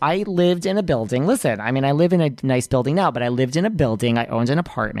story. So I lived in a building. Listen, I mean, I live in a nice building now, but I lived in a building. I owned an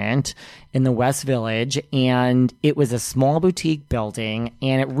apartment in the West Village, and it was a small boutique building,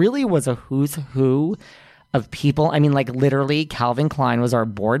 and it really was a who's who of people. I mean, like literally, Calvin Klein was our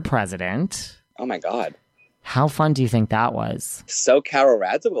board president. Oh my God. How fun do you think that was? So Carol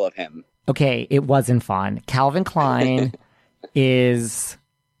Radziwill of him. Okay, it wasn't fun. Calvin Klein is,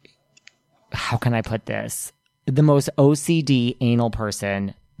 how can I put this? The most OCD anal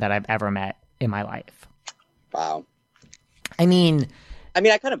person that I've ever met in my life. Wow. I mean, I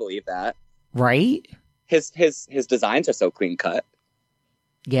kind of believe that. Right? His designs are so clean cut.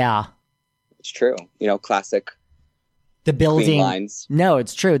 Yeah. It's true. You know, classic. The building. Clean lines. No,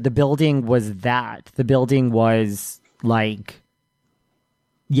 it's true. The building was that. The building was like,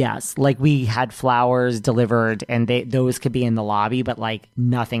 yes, like we had flowers delivered, and those could be in the lobby, but like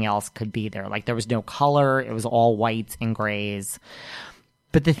nothing else could be there. Like there was no color. It was all whites and grays.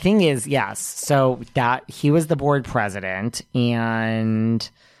 But the thing is, yes, so that he was the board president, and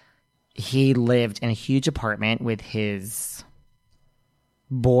he lived in a huge apartment with his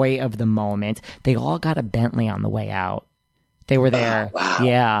boy of the moment. They all got a Bentley on the way out. They were there. Wow.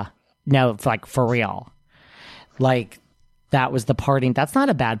 Yeah. No, it's like for real. Like that was the parting. That's not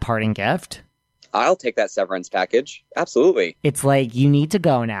a bad parting gift. I'll take that severance package. Absolutely. It's like, you need to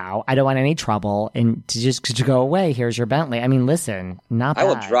go now. I don't want any trouble. And to go away, here's your Bentley. I mean, listen, not bad. I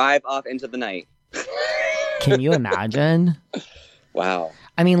will drive off into the night. Can you imagine? Wow.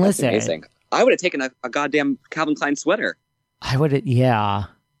 I mean, That's listen. amazing. I would have taken a goddamn Calvin Klein sweater. I would, yeah.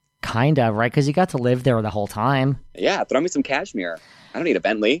 Kind of, right? Because you got to live there the whole time. Yeah, throw me some cashmere. I don't need a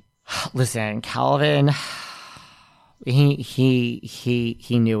Bentley. Listen, Calvin, he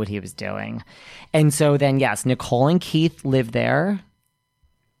knew what he was doing. And so then, yes, Nicole and Keith lived there.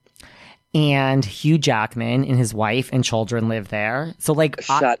 And Hugh Jackman and his wife and children live there. So like,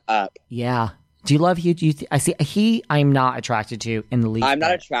 shut up. Yeah. Do you love Hugh? I see. I'm not attracted to in the least. I'm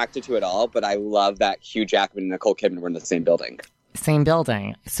not attracted to it at all, but I love that Hugh Jackman and Nicole Kidman were in the same building. Same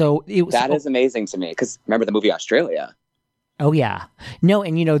building. So it was, that is amazing to me, because remember the movie Australia? Oh yeah. No,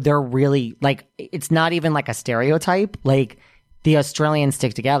 and you know, they're really like, it's not even like a stereotype. Like the Australians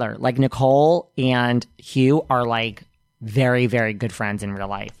stick together. Like Nicole and Hugh are like very, very good friends in real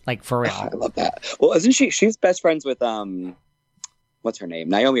life. Like for real. Oh, I love that. Well, isn't she's best friends with what's her name?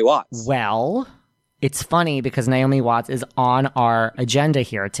 Naomi Watts. Well, it's funny because Naomi Watts is on our agenda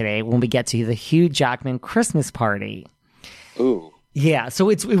here today when we get to the Hugh Jackman Christmas party. Ooh. Yeah, so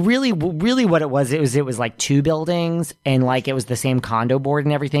it's really what it was. It was like 2 buildings, and like it was the same condo board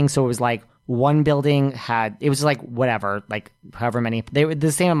and everything. So it was like one building it was like whatever, like however many, they were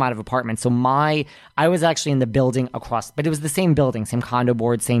the same amount of apartments. So I was actually in the building across, but it was the same building, same condo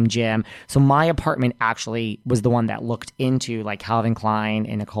board, same gym. So my apartment actually was the one that looked into like Calvin Klein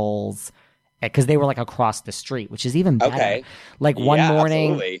and Nicole's, because they were like across the street, which is even better. Okay. Like one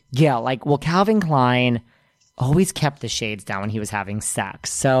morning, absolutely. Yeah, like, well, Calvin Klein always kept the shades down when he was having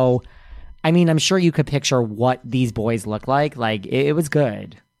sex. So, I mean, I'm sure you could picture what these boys look like. Like, it was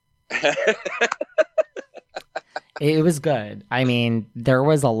good. It was good. I mean, there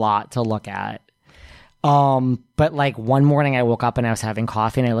was a lot to look at. But like one morning I woke up and I was having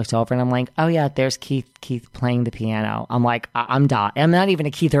coffee and I looked over and I'm like, oh yeah, there's Keith playing the piano. I'm like, I'm dying. I'm not even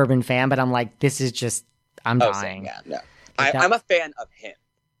a Keith Urban fan, but I'm like, this is just, I'm dying. Yeah, no. I'm a fan of him,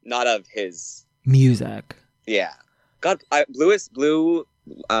 not of his music. Yeah. God, blue is blue.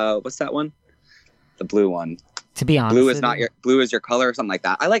 What's that one? The blue one. To be honest, blue is your color or something like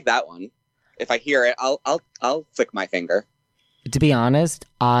that. I like that one. If I hear it, I'll flick my finger. To be honest,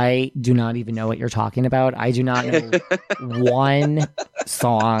 I do not even know what you're talking about. I do not know one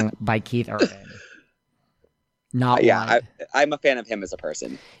song by Keith Urban. Not one. I'm a fan of him as a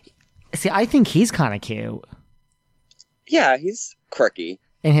person. See, I think he's kind of cute. Yeah, he's quirky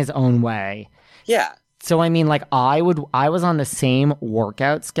in his own way. Yeah. So I mean, like I was on the same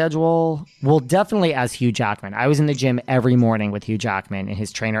workout schedule. Well, definitely as Hugh Jackman. I was in the gym every morning with Hugh Jackman and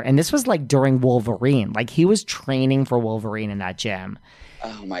his trainer, and this was like during Wolverine. Like he was training for Wolverine in that gym.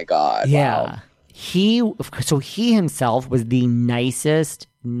 Oh my God! Yeah, wow. He himself was the nicest,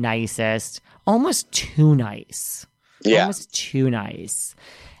 almost too nice. Yeah, almost too nice.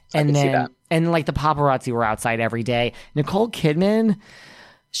 And then like the paparazzi were outside every day. Nicole Kidman,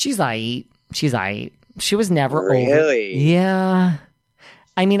 she's aight. She was never really? Yeah.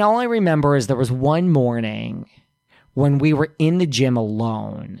 I mean, all I remember is there was one morning when we were in the gym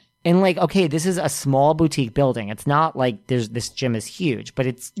alone. And like, okay, this is a small boutique building. It's not like this gym is huge, but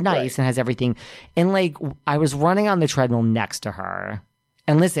it's nice and has everything. And like, I was running on the treadmill next to her.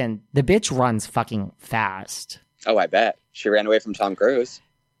 And listen, the bitch runs fucking fast. Oh, I bet. She ran away from Tom Cruise.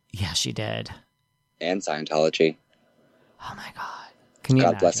 Yeah, she did. And Scientology. Oh my God. Can you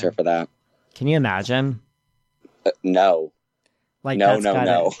imagine? Bless her for that. Can you imagine? No. Like no.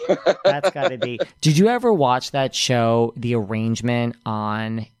 That's got to be. Did you ever watch that show, The Arrangement,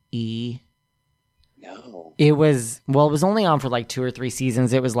 on E? No. It was only on for like 2 or 3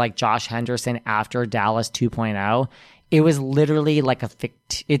 seasons. It was like Josh Henderson after Dallas 2.0. It was literally like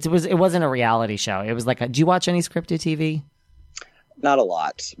it wasn't a reality show. It was like do you watch any scripted TV? Not a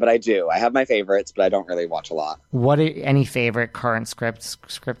lot, but I do. I have my favorites, but I don't really watch a lot. What are any favorite current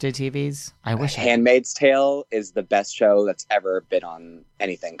scripted TVs? I wish Handmaid's Tale is the best show that's ever been on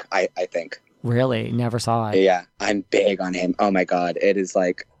anything, I think. Really? Never saw it. Yeah, I'm big on him. Oh my God. It is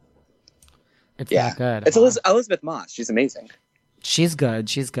like... It's that good. It's Elizabeth Moss. She's amazing. She's good.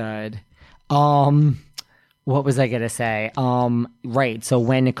 What was I going to say? Right. So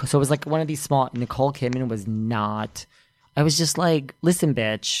it was like one of these small... Nicole Kidman was not... I was just like, listen,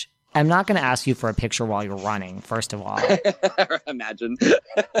 bitch, I'm not going to ask you for a picture while you're running, first of all. Imagine.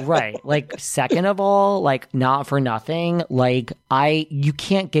 Right. Like, second of all, like, not for nothing. Like, you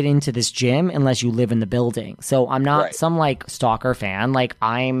can't get into this gym unless you live in the building. So I'm not some, like, stalker fan. Like,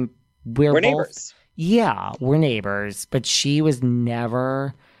 we're both neighbors. Yeah, we're neighbors. But she was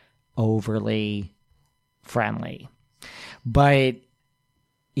never overly friendly. But...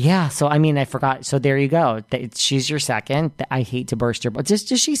 yeah, so I mean, I forgot. So there you go. She's your second. I hate to burst your... but does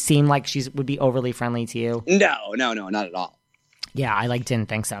she seem like she would be overly friendly to you? No, not at all. Yeah, I didn't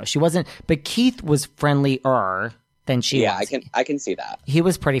think so. She wasn't... But Keith was friendlier than she was. Yeah, I can see that. He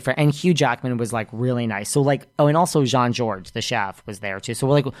was pretty friendly. And Hugh Jackman was like really nice. So like... oh, and also Jean-Georges, the chef, was there too. So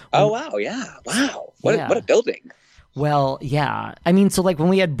we're like... oh, wow, yeah. Wow. What a building. Well, yeah. I mean, so like when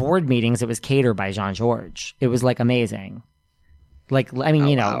we had board meetings, it was catered by Jean-Georges. It was like amazing. Like, I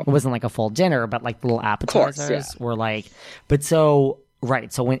mean, it wasn't like a full dinner, but like little appetizers were like, but so,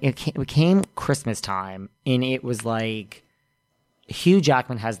 right. So when it came Christmas time, and it was like, Hugh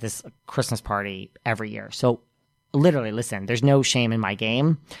Jackman has this Christmas party every year. So literally, listen, there's no shame in my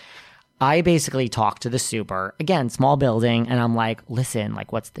game. I basically talked to the super, again, small building, and I'm like, listen,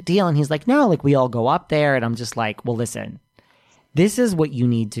 like, what's the deal? And he's like, no, like, we all go up there. And I'm just like, well, listen. This is what you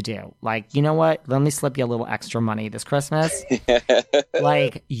need to do. Like, you know what? Let me slip you a little extra money this Christmas.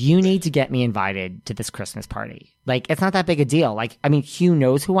 Like, you need to get me invited to this Christmas party. Like, it's not that big a deal. Like, I mean, Hugh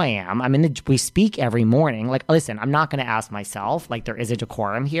knows who I am. We speak every morning. Like, listen, I'm not going to ask myself. Like, there is a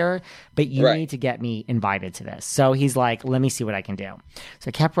decorum here, but you need to get me invited to this. So he's like, let me see what I can do. So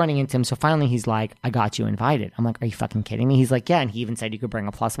I kept running into him. So finally he's like, I got you invited. I'm like, are you fucking kidding me? He's like, yeah. And he even said you could bring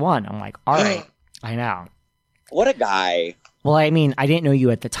a +1. I'm like, all right. I know. What a guy. Well, I mean, I didn't know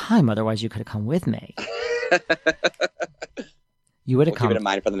you at the time. Otherwise, you could have come with me. You would have come. Keep it in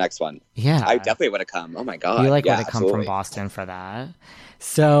mind for the next one. Yeah. I definitely would have come. Oh, my God. You would have come from Boston for that.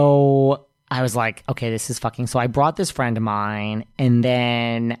 So I was like, okay, this is fucking... So I brought this friend of mine, and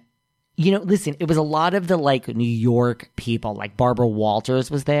then... listen, it was a lot of the, like, New York people. Like, Barbara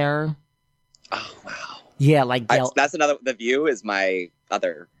Walters was there. Oh, wow. Yeah, like... that's another... The View is my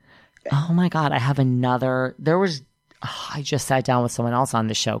other thing. Oh, my God. I have another... There was... I just sat down with someone else on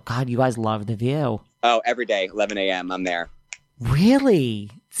the show. God, you guys love The View. Oh, every day, 11 a.m. I'm there.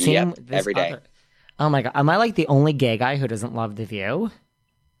 Really? Yep, every day. Oh my God. Am I like the only gay guy who doesn't love The View?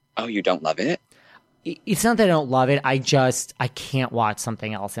 Oh, you don't love it? It's not that I don't love it. I can't watch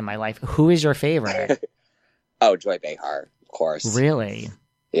something else in my life. Who is your favorite? Oh, Joy Behar, of course. Really?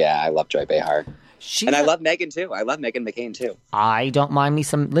 Yeah, I love Joy Behar. I love Megan, too. I love Meghan McCain, too. I don't mind me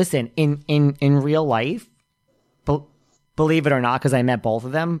some... Listen, in real life, believe it or not, because I met both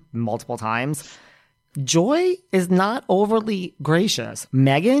of them multiple times, Joy is not overly gracious.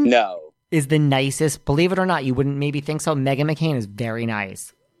 Megan is the nicest. Believe it or not, you wouldn't maybe think so. Meghan McCain is very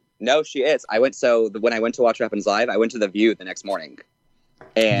nice. No, she is. When I went to watch What Happens Live, I went to The View the next morning.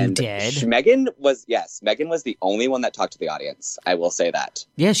 And you did? Meghan was the only one that talked to the audience. I will say that.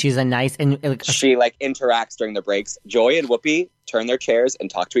 Yeah, she's a nice... and she interacts during the breaks. Joy and Whoopi turn their chairs and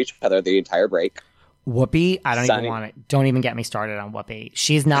talk to each other the entire break. Whoopi, I don't even want it. Don't even get me started on Whoopi.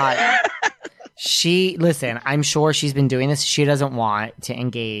 She's not... Listen, I'm sure she's been doing this. She doesn't want to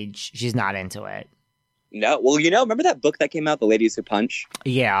engage. She's not into it. No. Well, remember that book that came out, The Ladies Who Punch?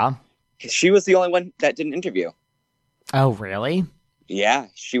 Yeah. She was the only one that didn't interview. Oh, really? Yeah,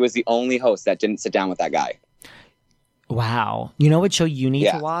 she was the only host that didn't sit down with that guy. Wow. You know what show you need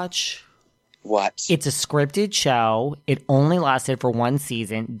to watch? What? It's a scripted show. It only lasted for one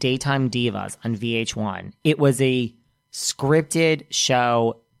season, Daytime Divas on VH1. It was a scripted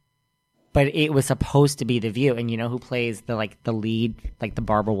show, but it was supposed to be The View. And you know who plays the lead, the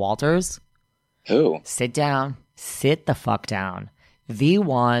Barbara Walters? Who? Sit down. Sit the fuck down. The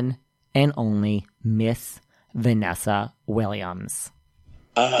one and only Miss Vanessa Williams.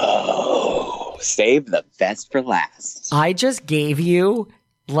 Oh, save the best for last. I just gave you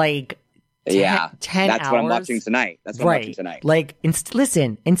 10 that's hours. What I'm watching tonight. That's what I'm watching tonight.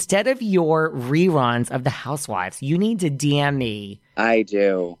 Listen, instead of your reruns of The Housewives, you need to DM me. I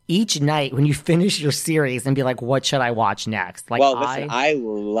do. Each night when you finish your series and be like, what should I watch next? I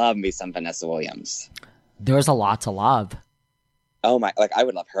love me some Vanessa Williams. There's a lot to love. Oh my, I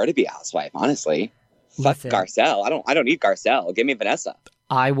would love her to be a housewife, honestly. Fuck Garcelle. I don't need Garcelle. Give me Vanessa.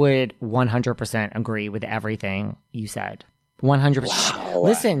 I would 100% agree with everything you said. 100%. Wow.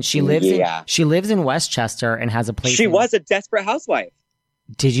 Listen, she lives in Westchester and has a place. She was a Desperate Housewife.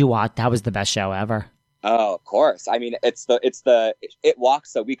 Did you watch? That was the best show ever. Oh, of course. I mean, it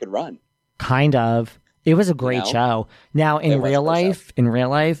walks so we could run. Kind of. It was a great show. Now, in real life,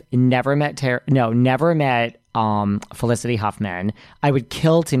 never met Felicity Huffman. I would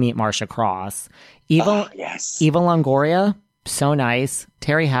kill to meet Marcia Cross. Eva Longoria, so nice.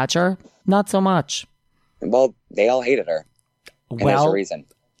 Terry Hatcher, not so much. Well, they all hated her. And there's a reason.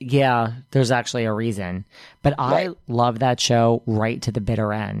 Yeah, there's actually a reason. But I love that show right to the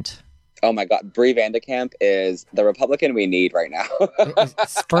bitter end. Oh my God. Brie Vandekamp is the Republican we need right now.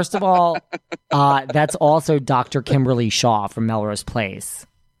 First of all, that's also Dr. Kimberly Shaw from Melrose Place.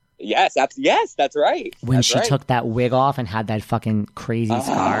 Yes, that's right. When she took that wig off and had that fucking crazy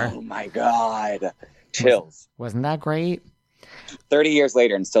scar. Oh my God. Chills. Wasn't that great? 30 years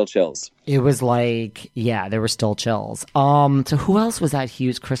later and still chills. It was there were still chills. So who else was at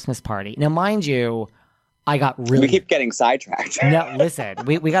Hugh's Christmas party? Now, mind you, I got really... We keep getting sidetracked. No, listen,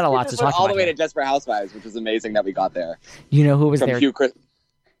 we got a lot to talk about. All the way to Desperate Housewives, which was amazing that we got there. You know who was there? Hugh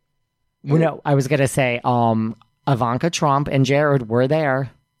Well, no, I was going to say Ivanka Trump and Jared were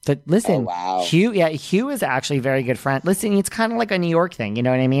there. But listen, Hugh is actually a very good friend. Listen, it's kind of like a New York thing, you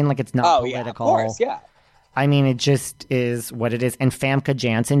know what I mean? It's not political. Yeah, of course, yeah. I mean, it just is what it is. And Famke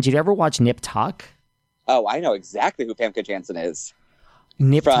Janssen, did you ever watch Nip Tuck? Oh, I know exactly who Famke Janssen is.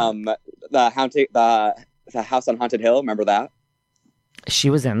 From the House on Haunted Hill, remember that? She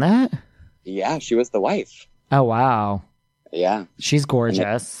was in that? Yeah, she was the wife. Oh, wow. Yeah. She's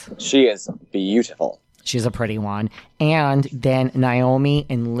gorgeous. She is beautiful. She's a pretty one. And then Naomi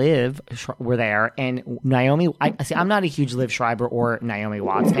and Liv were there. And Naomi, I'm not a huge Liv Schreiber or Naomi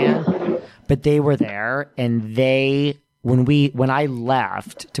Watts fan, but they were there. And when I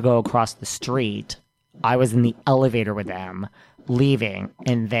left to go across the street, I was in the elevator with them leaving.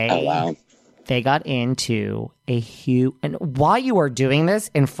 And they got into a huge... And while you were doing this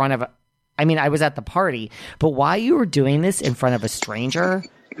in front of... I was at the party, but while you were doing this in front of a stranger...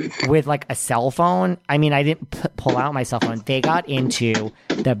 with a cell phone. I didn't pull out my cell phone. They got into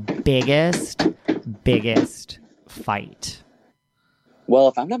the biggest fight. Well,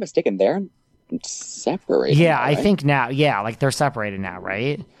 if I'm not mistaken, they're separated. Yeah, right? I think now. Yeah, they're separated now,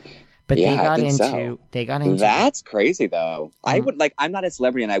 right? But yeah, they got into. That's crazy, though. I would I'm not a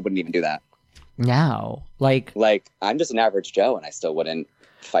celebrity, and I wouldn't even do that. No, I'm just an average Joe, and I still wouldn't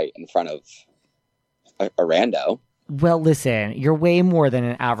fight in front of a rando. Well, listen, you're way more than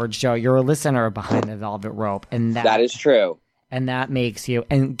an average Joe. You're a listener behind the velvet rope. And that is true. And that makes you,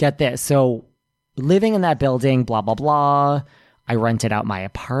 and get this. So living in that building, blah, blah, blah. I rented out my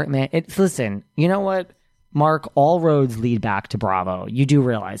apartment. Listen, you know what, Mark, all roads lead back to Bravo. You do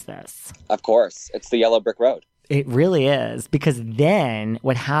realize this. Of course. It's the yellow brick road. It really is. Because then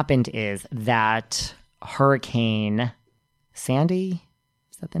what happened is that Hurricane Sandy,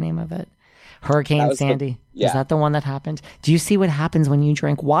 is that the name of it? Hurricane Sandy. Is that the one that happened? Do you see what happens when you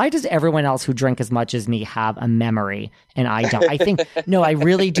drink? Why does everyone else who drink as much as me have a memory and I don't? I think, no, I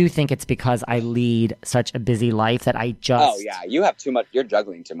really do think it's because I lead such a busy life that I just... Oh, yeah. You have too much. You're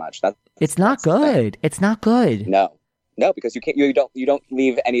juggling too much. It's not good. It's not good. No, because you don't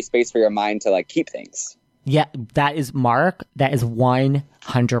leave any space for your mind to like keep things. Yeah, that is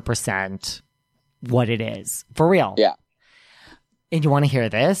 100% what it is. For real. Yeah. And you want to hear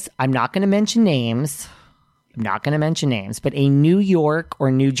this? I'm not going to mention names, but a New York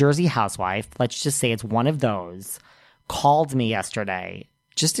or New Jersey housewife, let's just say it's one of those, called me yesterday,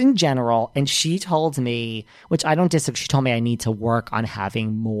 just in general, and she told me, which I don't disagree, she told me I need to work on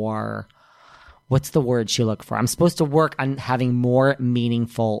having more, what's the word she looked for? I'm supposed to work on having more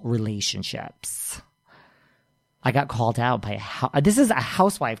meaningful relationships. I got called out by this is a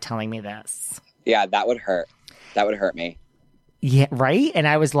housewife telling me this. Yeah, that would hurt. That would hurt me. Yeah, right? And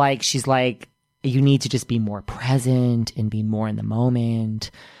I was like, she's like, you need to just be more present and be more in the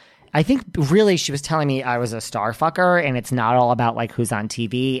moment. I think really she was telling me I was a star fucker and it's not all about like who's on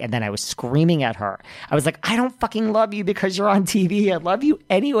TV. And then I was screaming at her. I was like, I don't fucking love you because you're on TV. I love you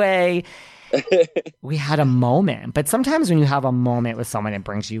anyway. We had a moment. But sometimes when you have a moment with someone, it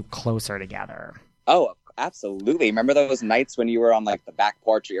brings you closer together. Oh, absolutely. Remember those nights when you were on like the back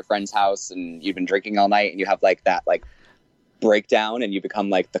porch at your friend's house and you've been drinking all night and you have like that like breakdown and you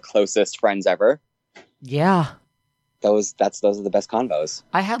become like the closest friends ever? Yeah. Those are the best convos.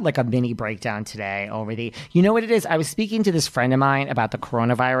 I had like a mini breakdown today over you know what it is? I was speaking to this friend of mine about the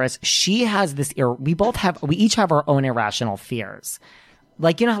coronavirus. She has this, we each have our own irrational fears.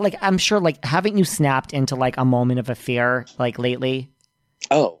 Like, you know, like I'm sure like, haven't you snapped into like a moment of a fear like lately?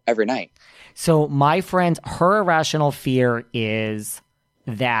 Oh, every night. So my friend, her irrational fear is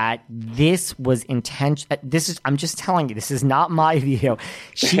that this was I'm just telling you, this is not my view.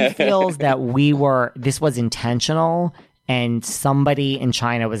 She feels that this was intentional and somebody in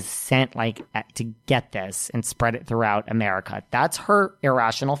China was sent like to get this and spread it throughout America. That's her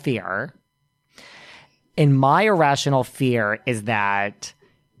irrational fear. And my irrational fear is that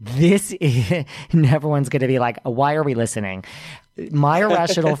this is, and everyone's going to be like, why are we listening? My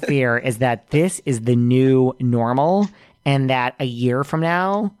irrational fear is that this is the new normal and that a year from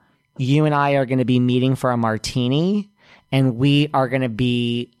now, you and I are going to be meeting for a martini and we are going to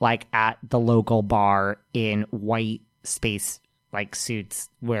be like at the local bar in white space like suits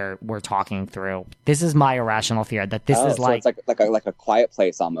where we're talking through. This is my irrational fear that this is so like... it's like a quiet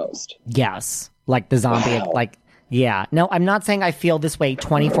place almost. Yes. Like the zombie, like... Yeah. No, I'm not saying I feel this way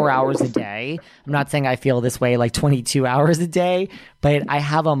 24 hours a day. I'm not saying I feel this way like 22 hours a day, but I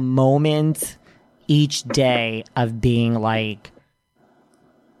have a moment each day of being like,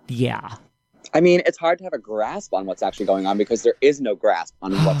 yeah. I mean, it's hard to have a grasp on what's actually going on because there is no grasp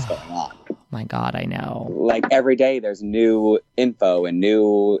on what's going on. My God, I know. Like every day there's new info and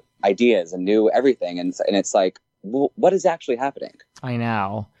new ideas and new everything. And it's like, well, what is actually happening? I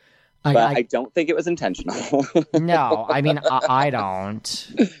know. But I don't think it was intentional. No, I mean, I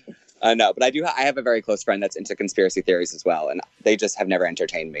don't. No, but I have a very close friend that's into conspiracy theories as well. And they just have never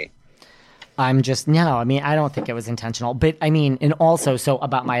entertained me. I mean, I don't think it was intentional. But I mean, and also, so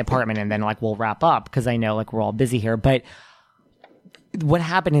about my apartment, and then like we'll wrap up because I know like we're all busy here. But what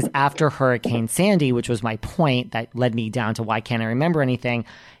happened is after Hurricane Sandy, which was my point that led me down to why can't I remember anything,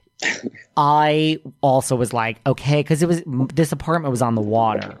 I also was like, okay, because this apartment was on the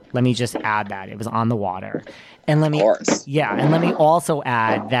water. Let me just add that it was on the water. And let me also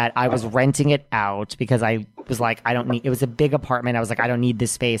add that I was renting it out because I was like, it was a big apartment. I was like, I don't need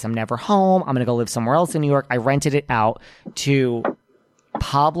this space. I'm never home. I'm going to go live somewhere else in New York. I rented it out to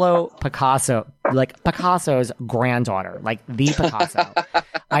Pablo Picasso, like Picasso's granddaughter, like the Picasso.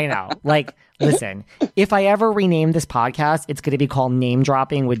 I know. Like, listen, if I ever rename this podcast, it's going to be called Name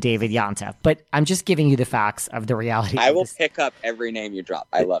Dropping with David Yontef. But I'm just giving you the facts of the reality. I will pick up every name you drop.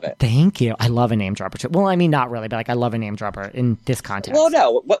 I love it. Thank you. I love a name dropper too. Well, I mean, not really, but like I love a name dropper in this context. Well,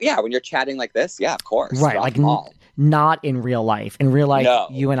 no. Well, yeah, when you're chatting like this, yeah, of course. Right. Like not in real life. In real life, no.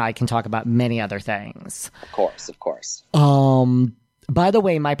 You and I can talk about many other things. Of course. By the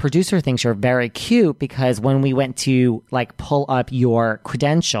way, my producer thinks you're very cute because when we went to like pull up your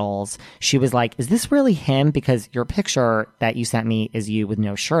credentials, she was like, is this really him? Because your picture that you sent me is you with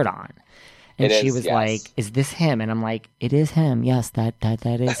no shirt on. And she was like, is this him? And I'm like, it is him. Yes, that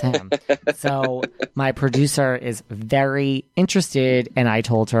is him. So my producer is very interested. And I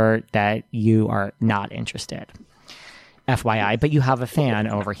told her that you are not interested. FYI, but you have a fan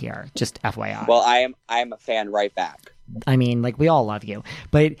over here. Just FYI. Well, I am a fan right back. I mean, like, we all love you.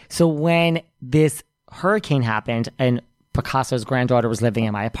 But so when this hurricane happened and Picasso's granddaughter was living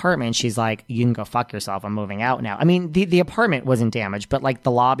in my apartment, she's like, you can go fuck yourself. I'm moving out now. I mean, the apartment wasn't damaged, but like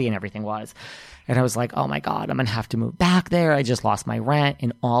the lobby and everything was. And I was like, oh my God, I'm going to have to move back there. I just lost my rent.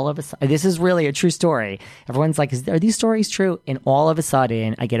 And all of a sudden, this is really a true story. Everyone's like, are these stories true? And all of a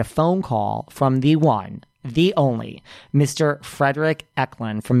sudden, I get a phone call from the one, the only, Mr. Frederick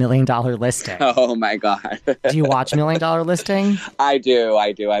Eklund from $1 Million Listing. Oh my God. Do you watch $1 Million Listing? I do.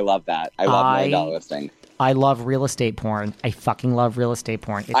 I love that. I love $1 Million Listing. I love real estate porn. I fucking love real estate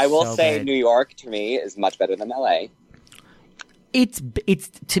porn. It's I will so say good. New York, to me, is much better than LA. It's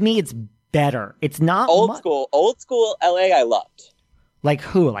to me, it's better. It's not old school LA I loved. Like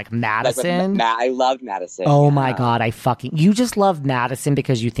who? Like Madison? I loved Madison. Oh my God, you just love Madison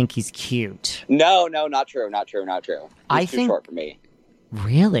because you think he's cute. No, not true. He's too think short for me.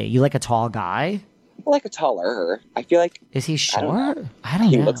 Really? You like a tall guy? I like a taller. I feel like... Is he short? I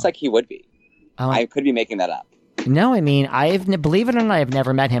don't know. He looks like he would be. Oh, I could be making that up. No, I mean, believe it or not, I've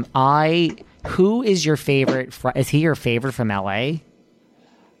never met him. Who is your favorite? Is he your favorite from LA?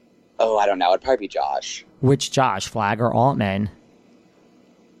 Oh, I don't know. It'd probably be Josh. Which Josh? Flag or Altman?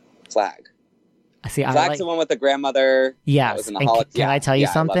 Flag. See, Flag's the one with the grandmother. Yes. And can I tell you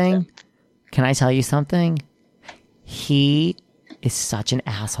something? Can I tell you something? He is such an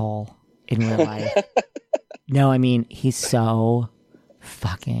asshole in real life. No, I mean, he's so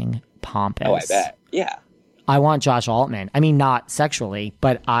fucking pompous. Oh, I bet. Yeah. I want Josh Altman. I mean, not sexually,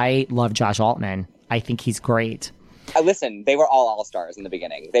 but I love Josh Altman. I think he's great. Listen, they were all stars in the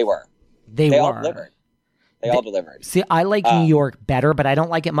beginning. They were. They all delivered. They all delivered. See, I like New York better, but I don't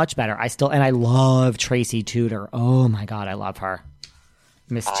like it much better. I love Tracy Tudor. Oh my God, I love her.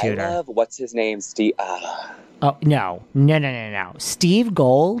 Miss Tudor. I love, what's his name? Steve. Oh, no. Steve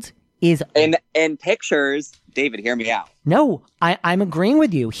Gold is... In pictures, David, hear me out. No, I'm agreeing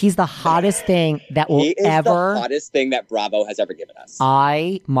with you. He's the hottest thing that will He is the hottest thing that Bravo has ever given us.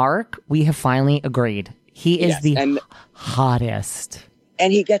 Mark, we have finally agreed. He is hottest.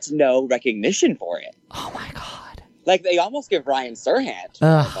 And he gets no recognition for it. Oh my God. Like, they almost give Ryan Serhant.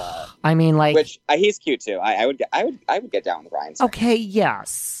 I mean, like... Which, he's cute too. I would get down with Ryan Serhant. Okay,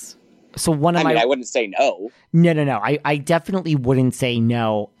 yes. So I wouldn't say no. No. I definitely wouldn't say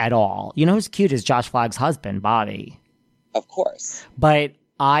no at all. You know who's cute is Josh Flagg's husband, Bobby. Of course. But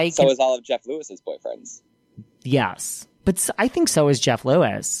So is all of Jeff Lewis's boyfriends. Yes. But I think so is Jeff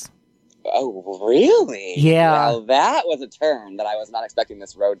Lewis. Oh, really? Yeah. Well, that was a turn that I was not expecting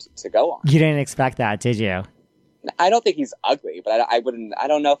this road to go on. You didn't expect that, did you? I don't think he's ugly, but I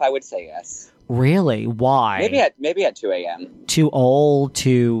don't know if I would say yes. Really? Why? Maybe at 2 a.m. Too old?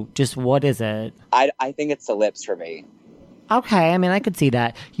 Just what is it? I think it's the lips for me. Okay, I mean, I could see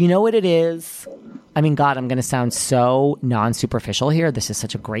that. You know what it is? I mean, God, I'm going to sound so non-superficial here. This is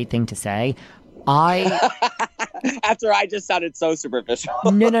such a great thing to say. After I just sounded so superficial.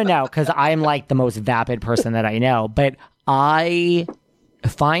 No, because I'm like the most vapid person that I know. But I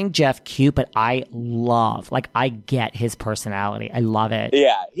find Jeff cute, but I get his personality. I love it.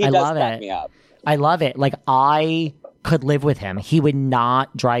 Yeah, he does back me up. I love it. Like, I could live with him. He would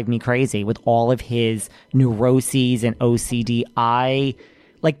not drive me crazy with all of his neuroses and OCD.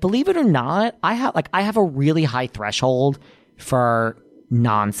 Believe it or not, I have a really high threshold for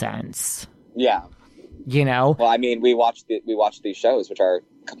nonsense. Yeah. You know? Well, I mean, we watch these shows, which are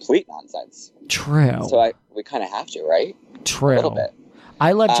complete nonsense. True. So we kind of have to, right? True. A little bit.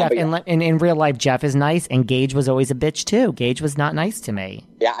 I love Jeff, and in real life, Jeff is nice, and Gage was always a bitch, too. Gage was not nice to me.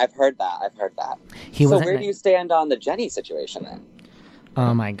 Yeah, I've heard that. So where do you stand on the Jenny situation, then?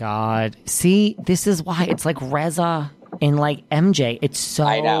 Oh, my God. See, this is why it's like Reza and, like, MJ. It's so...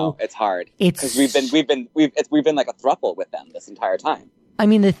 I know. It's hard. Because we've been like a throuple with them this entire time. I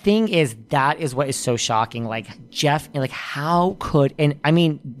mean, the thing is, that is what is so shocking. Like, Jeff, like, how could... And, I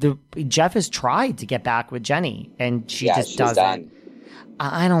mean, Jeff has tried to get back with Jenny, and she just doesn't. Done.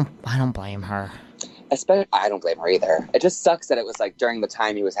 I don't blame her. I don't blame her either. It just sucks that it was like during the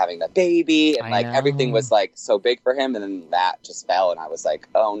time he was having the baby and like everything was like so big for him, and then that just fell, and I was like,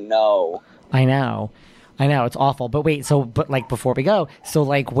 oh no. I know, it's awful. But wait, before we go, so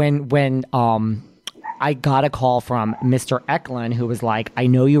like when I got a call from Mr. Eklund, who was like, I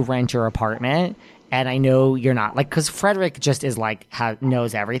know you rent your apartment, and I know you're not like, because Frederick just is like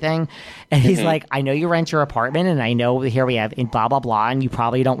knows everything, and he's like, I know you rent your apartment, and I know here we have in blah blah blah, and you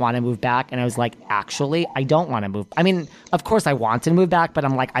probably don't want to move back. And I was like, actually, I don't want to move. I mean, of course I want to move back, but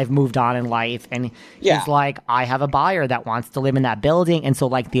I'm like, I've moved on in life. And he's like, I have a buyer that wants to live in that building, and so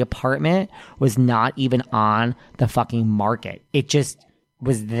like the apartment was not even on the fucking market. It just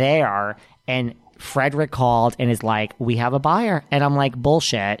was there, and Frederick called and is like, we have a buyer. And I'm like,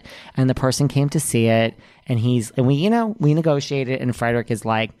 bullshit. And the person came to see it, and we negotiated, and Frederick is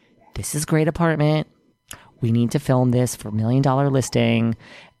like, this is a great apartment. We need to film this for $1 Million Listing.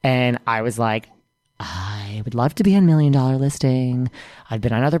 And I was like, I would love to be on $1 Million Listing. I've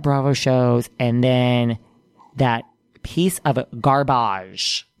been on other Bravo shows. And then that piece of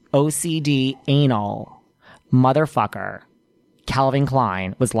garbage, OCD, anal, motherfucker, Calvin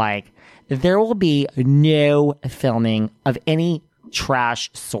Klein was like, there will be no filming of any trash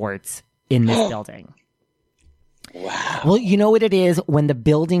sorts in this building. Wow. Well, you know what it is? When the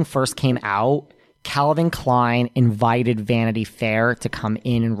building first came out, Calvin Klein invited Vanity Fair to come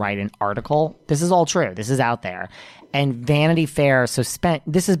in and write an article. This is all true. This is out there. And Vanity Fair,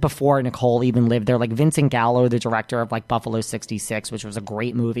 this is before Nicole even lived there. Like Vincent Gallo, the director of like Buffalo 66, which was a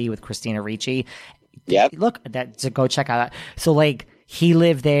great movie with Christina Ricci. Yep. Look, go check out that. So like, he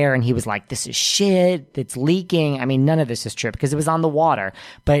lived there, and he was like, this is shit. It's leaking. I mean, none of this is true because it was on the water.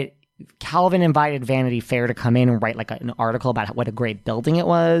 But Calvin invited Vanity Fair to come in and write like an article about what a great building it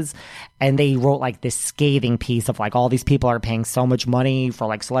was. And they wrote like this scathing piece of like, all these people are paying so much money for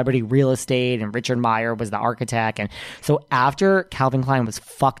like celebrity real estate, and Richard Meyer was the architect. And so after Calvin Klein was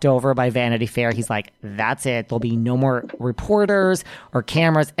fucked over by Vanity Fair, he's like, that's it. There'll be no more reporters or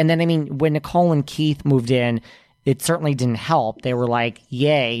cameras. And then, I mean, when Nicole and Keith moved in, it certainly didn't help. They were like,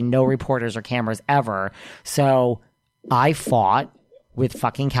 yay, no reporters or cameras ever. So I fought with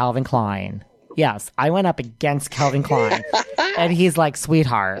fucking Calvin Klein. Yes, I went up against Calvin Klein. And he's like,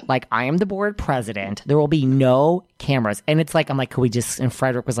 sweetheart, like, I am the board president. There will be no cameras. And it's like, I'm like, could we just, and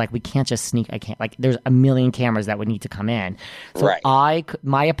Frederick was like, we can't just sneak. I can't, like, there's a million cameras that would need to come in. So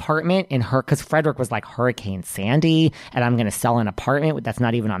my apartment in her, because Frederick was like Hurricane Sandy, and I'm going to sell an apartment that's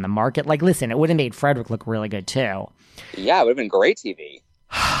not even on the market. Like, listen, it would have made Frederick look really good too. Yeah, it would have been great TV.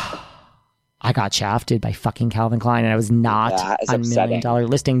 I got shafted by fucking Calvin Klein, and I was not on $1 Million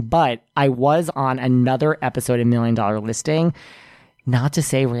Listing, but I was on another episode of $1 Million Listing. Not to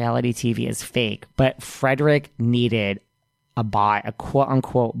say reality TV is fake, but Frederick needed a quote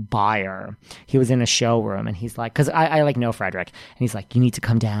unquote buyer. He was in a showroom, and he's like, because I like know Frederick, and he's like, you need to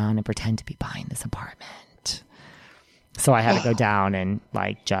come down and pretend to be buying this apartment. So I had to go down and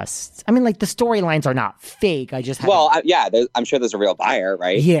like just, I mean, like the storylines are not fake. I just had I'm sure there's a real buyer,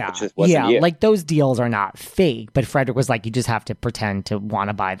 right? Yeah, like those deals are not fake. But Frederick was like, you just have to pretend to want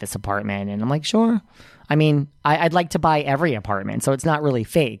to buy this apartment, and I'm like, sure. I mean, I'd like to buy every apartment, so it's not really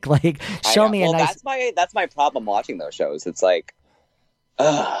fake. Like, show me a nice. That's my problem watching those shows. It's like,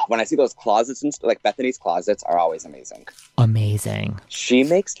 when I see those closets and like Bethany's closets are always amazing. Amazing. She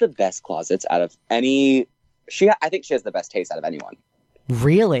makes the best closets out of any. I think she has the best taste out of anyone.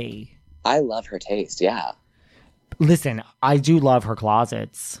 Really? I love her taste, yeah. Listen, I do love her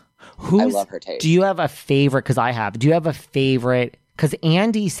closets. I love her taste. Do you have a favorite? Because I have. Do you have a favorite? Because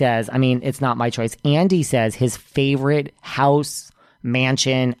Andy says, I mean, it's not my choice. Andy says his favorite house,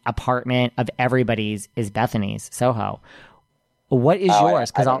 mansion, apartment of everybody's is Bethany's, Soho. What is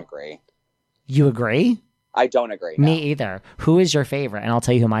yours? I don't agree. You agree? I don't agree. No. Me either. Who is your favorite? And I'll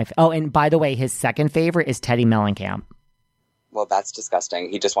tell you who my... and by the way, his second favorite is Teddy Mellencamp. Well, that's disgusting.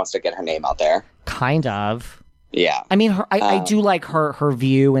 He just wants to get her name out there. Kind of. Yeah. I mean, I do like her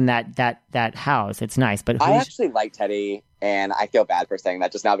view in that house. It's nice, but I actually like Teddy, and I feel bad for saying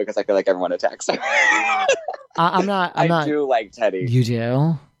that just now because I feel like everyone attacks her. I'm not. I do like Teddy. You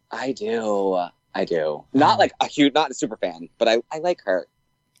do? I do. Not like not a super fan, but I like her.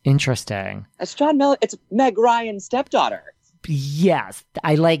 Interesting. It's it's Meg Ryan's stepdaughter. Yes,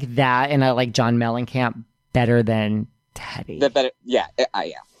 I like that, and I like John Mellencamp better than Teddy. Yeah.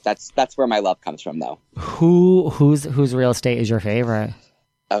 That's where my love comes from, though. Whose real estate is your favorite?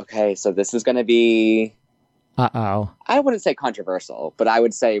 Okay, so this is going to be. Uh-oh. I wouldn't say controversial, but I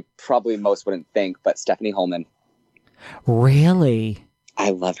would say probably most wouldn't think. But Stephanie Holman. Really?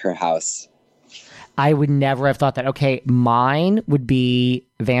 I love her house. I would never have thought that. Okay, mine would be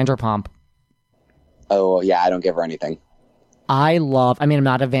Vanderpump. Oh, yeah, I don't give her anything. I'm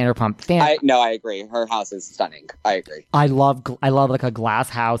not a Vanderpump fan. I agree. Her house is stunning. I agree. I love like a glass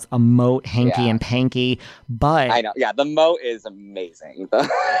house, a moat, hanky and panky, but... I know, yeah, the moat is amazing.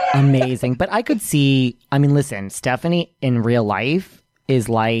 Amazing, but I could see... I mean, listen, Stephanie in real life, is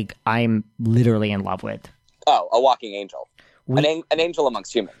like I'm literally in love with. Oh, a walking angel. An angel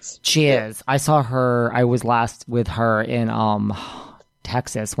amongst humans. She is. I saw her. I was last with her in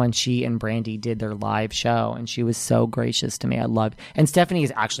Texas when she and Brandy did their live show, and she was so gracious to me. I loved. And Stephanie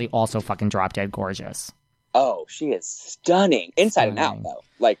is actually also fucking drop dead gorgeous. Oh, she is stunning. Inside and out, though.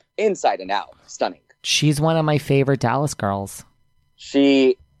 Like, inside and out. Stunning. She's one of my favorite Dallas girls.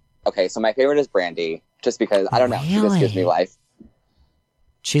 Okay, so my favorite is Brandy, just because, I don't know, she just gives me life.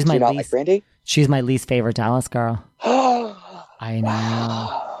 She's my Do you not like Brandy? She's my least favorite Dallas girl. I know.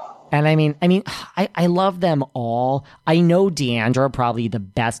 Wow. And I mean, I love them all. I know Deandra probably the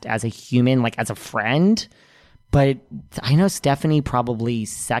best as a human, like as a friend, but I know Stephanie probably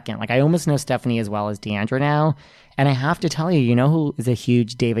second. Like I almost know Stephanie as well as Deandra now. And I have to tell you, you know who is a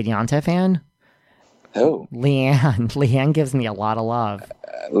huge David Yonta fan? Who? Leanne. Leanne gives me a lot of love.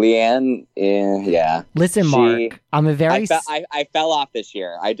 Leanne, yeah. Listen, Mark, I'm a very... I fell off this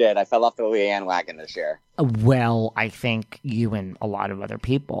year. I did. I fell off the Leanne wagon this year. Well, I think you and a lot of other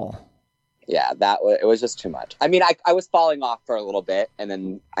people. Yeah, it was just too much. I mean, I was falling off for a little bit, and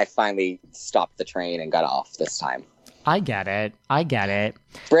then I finally stopped the train and got off this time. I get it.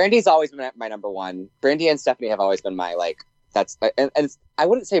 Brandy's always been my number one. Brandy and Stephanie have always been my, like, that's... And I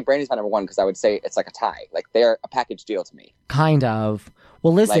wouldn't say Brandy's my number one, because I would say it's like a tie. Like, they're a package deal to me. Kind of.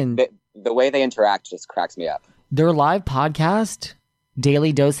 Well, listen. Like, the way they interact just cracks me up. Their live podcast,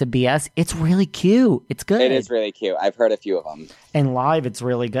 Daily Dose of BS, it's really cute. It's good. It is really cute. I've heard a few of them. And live, it's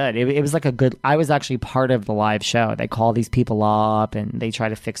really good. It was like a good... I was actually part of the live show. They call these people up, and they try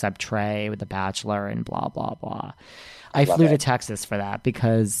to fix up Trey with The Bachelor and blah, blah, blah. I flew to Texas for that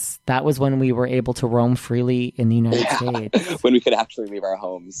because that was when we were able to roam freely in the United States. When we could actually leave our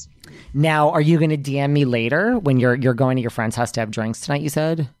homes. Now, are you going to DM me later when you're going to your friend's house to have drinks tonight, you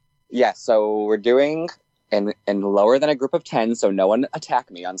said? Yeah, so we're doing in lower than a group of 10, so no one attack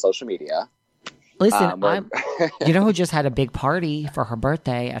me on social media. Listen, you know who just had a big party for her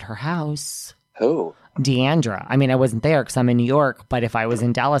birthday at her house? Who? Deandra. I mean, I wasn't there because I'm in New York, but if I was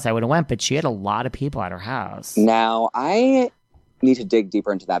in Dallas, I would have went. But she had a lot of people at her house. Now, I need to dig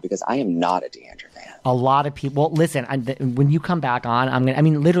deeper into that because I am not a Deandra fan. A lot of people. Well, listen, when you come back on,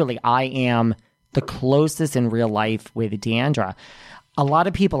 literally, I am the closest in real life with Deandra. A lot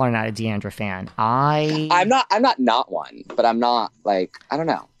of people are not a Deandra fan. I'm not one, but I'm not like, I don't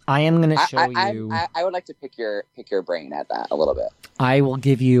know. I am going to show you. I would like to pick your brain at that a little bit. I will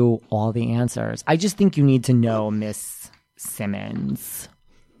give you all the answers. I just think you need to know Miss Simmons.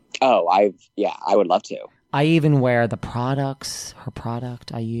 Oh, I would love to. I even wear her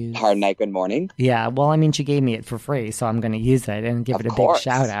product I use. Hard Night, Good Morning? Yeah, well, I mean, she gave me it for free, so I'm going to use it and give it a big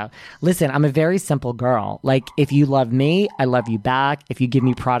shout out. Listen, I'm a very simple girl. Like, if you love me, I love you back. If you give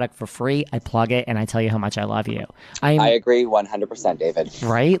me product for free, I plug it and I tell you how much I love you. I agree 100%, David.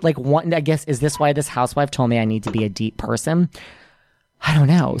 Right? Like, I guess, is this why this housewife told me I need to be a deep person? I don't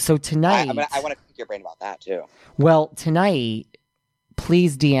know. So tonight... I want to pick your brain about that, too. Well, tonight...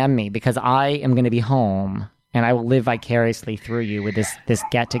 Please DM me because I am going to be home and I will live vicariously through you with this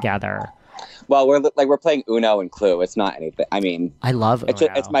get together. Well, we're playing Uno and Clue. It's not anything. I mean, I love Uno.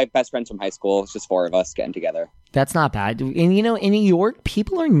 It's my best friends from high school. It's just four of us getting together. That's not bad. And you know, in New York,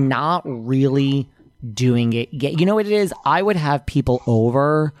 people are not really doing it. You know what it is? I would have people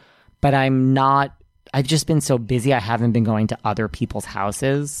over, but I'm not. I've just been so busy. I haven't been going to other people's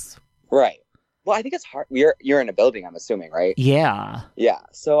houses. Right. Well, I think it's hard. You're in a building, I'm assuming, right? Yeah. Yeah.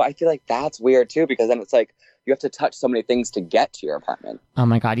 So I feel like that's weird, too, because then it's like you have to touch so many things to get to your apartment. Oh,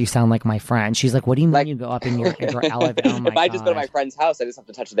 my God. You sound like my friend. She's like, what do you mean you go up in your elevator? Oh, my if I just go to my friend's house, I just have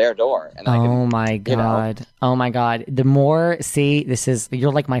to touch their door. And then my God. You know. Oh, my God. The more,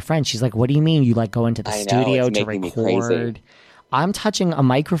 you're like my friend. She's like, what do you mean you like go into the studio to record? I'm touching a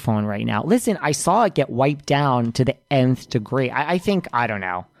microphone right now. Listen, I saw it get wiped down to the nth degree. I think, I don't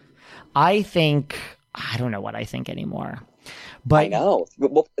know. I don't know what I think anymore. But I know.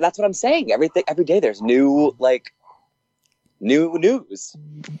 Well, that's what I'm saying. Every day there's new news.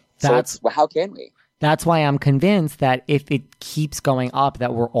 How can we? That's why I'm convinced that if it keeps going up,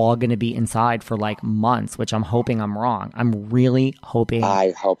 that we're all going to be inside for like months, which I'm hoping I'm wrong. I'm really hoping.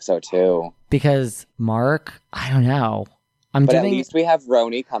 I hope so too. Because Mark, I don't know. At least we have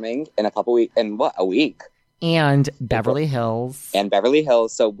Roni coming in a week. And Beverly Hills.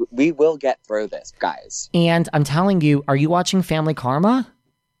 So we will get through this, guys. And I'm telling you, are you watching Family Karma?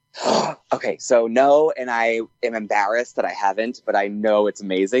 Okay, so no, and I am embarrassed that I haven't, but I know it's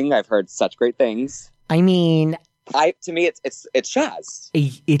amazing. I've heard such great things. I mean... to me, it's Shaz.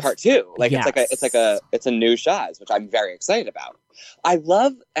 It's part 2. Like, yes. It's a new Shaz, which I'm very excited about. I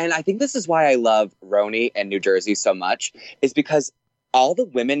love, and I think this is why I love Roni and New Jersey so much, is because all the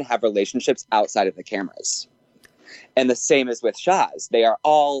women have relationships outside of the cameras. And the same as with Shaz. They are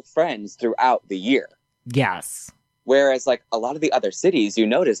all friends throughout the year. Yes. Whereas, like, a lot of the other cities, you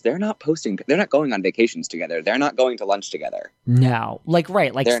notice they're not going on vacations together. They're not going to lunch together. No. Like,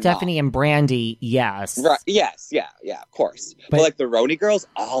 right. Like, They're Stephanie not. and Brandy, yes. Right. Yes. Yeah, of course. But like, the Roni girls,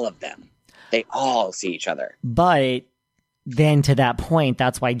 all of them, they all see each other. But then to that point,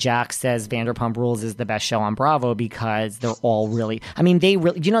 that's why Jax says Vanderpump Rules is the best show on Bravo, because they're all really... I mean, they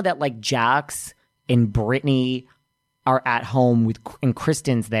really... You know that, like, Jax and Brittany are at home and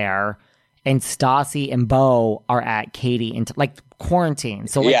Kristen's there, and Stassi and Bo are at Katie and like quarantine.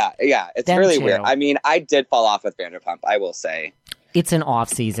 So like, yeah, it's really weird. I mean, I did fall off with Vanderpump, I will say. It's an off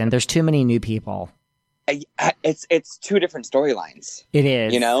season. There's too many new people. It's two different storylines. It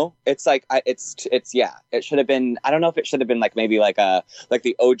is. You know, it's like it's It should have been. I don't know if it should have been like maybe like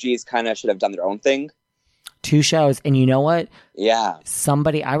the OGs kind of should have done their own thing. Two shows, and you know what? Yeah.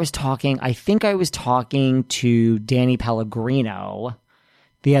 I think I was talking to Danny Pellegrino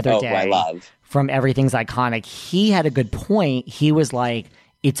the other day. Who I love. From Everything's Iconic. He had a good point. He was like,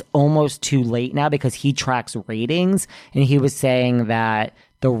 it's almost too late now because he tracks ratings. And he was saying that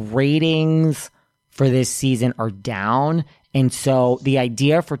the ratings for this season are down. And so the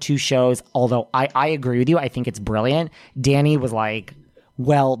idea for two shows, although I agree with you, I think it's brilliant. Danny was like,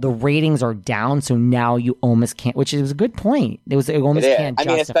 well, the ratings are down, so now you almost can't, which is a good point. It almost can't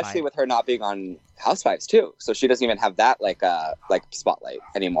justify. I mean, especially with her not being on Housewives too, so she doesn't even have that like spotlight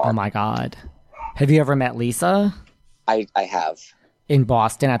anymore. Oh my God! Have you ever met Lisa? I have. In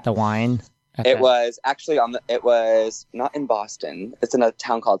Boston at the wine. Was actually it was not in Boston. It's in a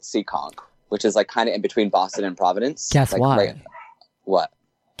town called Seekonk, which is like kind of in between Boston and Providence. Guess like, what? Right, what?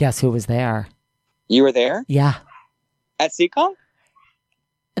 Guess who was there? You were there? Yeah. At Seekonk?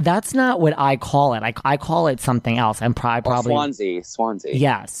 That's not what I call it. I call it something else. I'm probably Swansea.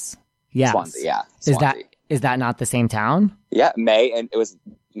 Yes. Swansea, yeah. Swansea. Is that not the same town? Yeah, May, and it was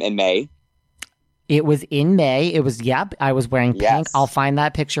in May. It was in May. It was, yep. I was wearing pink. Yes. I'll find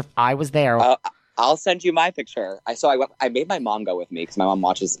that picture. I was there. I'll send you my picture. I made my mom go with me because my mom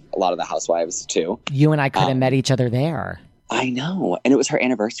watches a lot of the Housewives too. You and I could have met each other there. I know, and it was her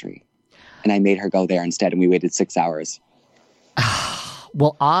anniversary, and I made her go there instead, and we waited 6 hours.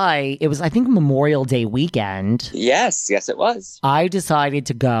 Well, it was, I think, Memorial Day weekend. Yes, it was. I decided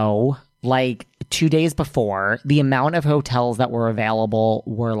to go like 2 days before. The amount of hotels that were available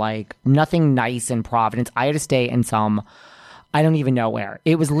were like nothing nice in Providence. I had to stay in some, I don't even know where.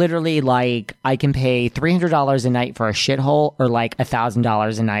 It was literally like I can pay $300 a night for a shithole or like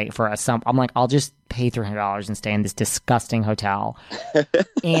 $1,000 a night for a sump. I'm like, I'll just pay $300 and stay in this disgusting hotel.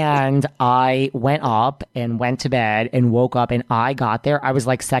 And I went up and went to bed and woke up, and I got there. I was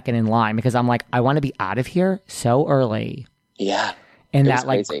like second in line because I'm like, I want to be out of here so early. Yeah. And that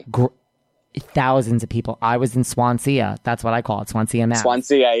like thousands of people. I was in Swansea. That's what I call it. Swansea, Mass.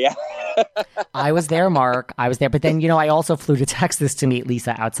 Swansea, yeah. I was there, Mark. I was there. But then, I also flew to Texas to meet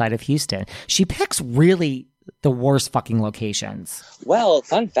Lisa outside of Houston. She picks really the worst fucking locations. Well,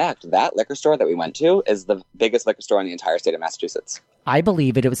 fun fact, that liquor store that we went to is the biggest liquor store in the entire state of Massachusetts. I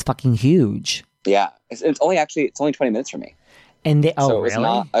believe it. It was fucking huge. Yeah. It's only 20 minutes from me. And it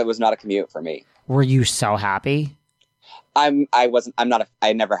was not a commute for me. Were you so happy? I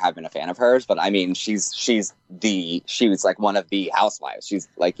never have been a fan of hers, but I mean, she was like one of the housewives. She's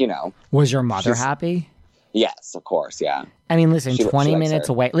like, Was your mother happy? Yes, of course. Yeah. I mean, listen, 20 minutes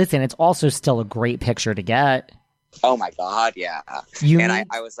away. Listen, it's also still a great picture to get. Oh my God. Yeah.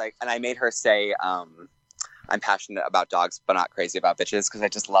 I was like, and I made her say, I'm passionate about dogs, but not crazy about bitches, because I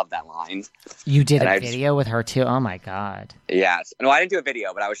just love that line. You did a video with her too? Oh my God. Yes. No, I didn't do a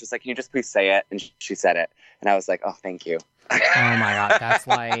video, but I was just like, can you just please say it? And she said it. And I was like, oh, thank you. Oh my God. That's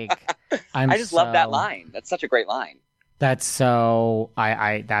like, I just love that line. That's such a great line. That's so,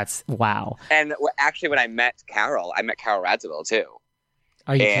 that's, wow. And actually, when I met Carol Radziwill too.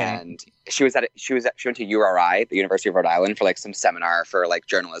 Are you kidding? She went to URI, the University of Rhode Island, for like some seminar for like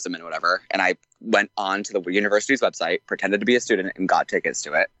journalism and whatever. And I went on to the university's website, pretended to be a student, and got tickets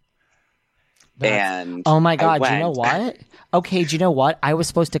to it. Oh my God, do you know what? Okay, do you know what? I was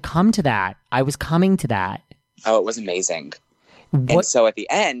supposed to come to that. I was coming to that. Oh, it was amazing. And so at the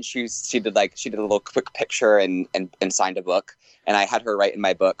end, she did a little quick picture and signed a book. And I had her write in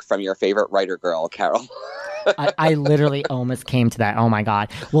my book, "From your favorite writer girl, Carol." I literally almost came to that. Oh my God.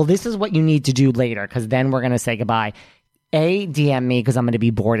 Well, this is what you need to do later, because then we're going to say goodbye. A, DM me because I'm going to be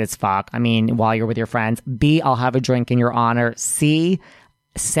bored as fuck. I mean, while you're with your friends. B, I'll have a drink in your honor. C,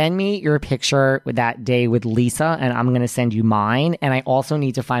 send me your picture with that day with Lisa, and I'm going to send you mine. And I also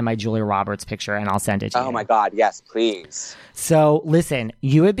need to find my Julia Roberts picture, and I'll send it to you. Oh, my God. Yes, please. So, listen,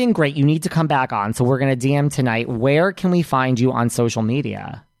 you have been great. You need to come back on. So we're going to DM tonight. Where can we find you on social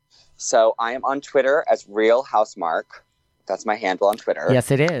media? So I am on Twitter as Real Housemark. That's my handle on Twitter.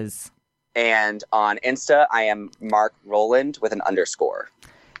 Yes, it is. And on Insta, I am Mark Rowland with an _.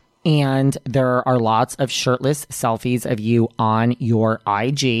 And there are lots of shirtless selfies of you on your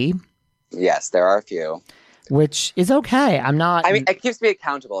IG. Yes, there are a few. Which is okay. I mean, it keeps me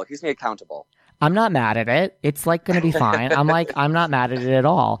accountable. I'm not mad at it. It's like going to be fine. I'm not mad at it at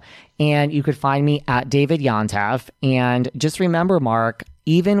all. And you could find me at David Yontef. And just remember, Mark,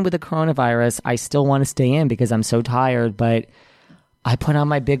 even with the coronavirus, I still want to stay in because I'm so tired. But I put on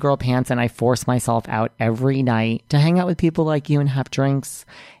my big girl pants and I force myself out every night to hang out with people like you and have drinks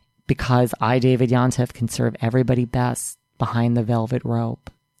because I, David Yontef, can serve everybody best behind the velvet rope.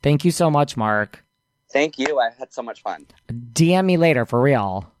 Thank you so much, Mark. Thank you. I had so much fun. DM me later, for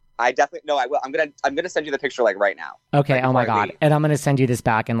real. I will. I'm gonna send you the picture like right now. Okay. Oh my God. And I'm gonna send you this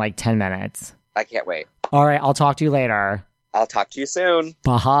back in like 10 minutes. I can't wait. All right. I'll talk to you later. I'll talk to you soon.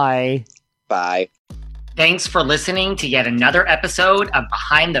 Bye. Bye. Thanks for listening to yet another episode of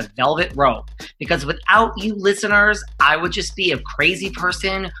Behind the Velvet Rope. Because without you listeners, I would just be a crazy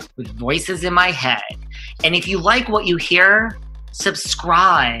person with voices in my head. And if you like what you hear,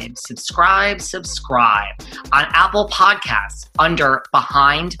 subscribe on Apple Podcasts under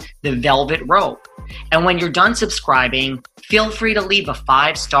Behind the Velvet Rope. And when you're done subscribing, feel free to leave a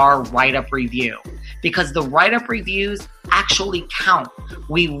 5-star write-up review because the write-up reviews actually count.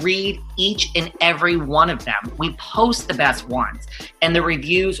 We read each and every one of them. We post the best ones, and the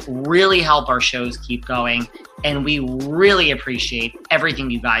reviews really help our shows keep going, and we really appreciate everything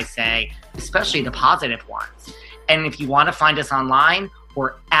you guys say, especially the positive ones. And if you want to find us online,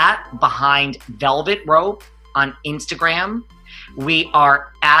 we're at Behind Velvet Rope on Instagram. We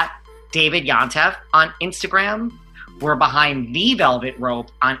are at David Yontef on Instagram. We're Behind the Velvet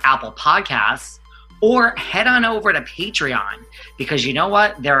Rope on Apple Podcasts. Or head on over to Patreon because you know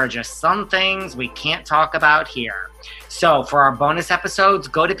what? There are just some things we can't talk about here. So for our bonus episodes,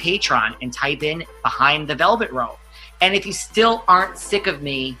 go to Patreon and type in Behind the Velvet Rope. And if you still aren't sick of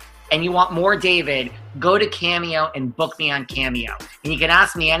me and you want more David, go to Cameo and book me on Cameo. And you can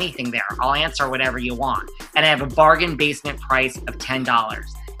ask me anything there. I'll answer whatever you want. And I have a bargain basement price of $10.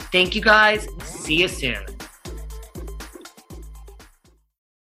 Thank you guys. See you soon.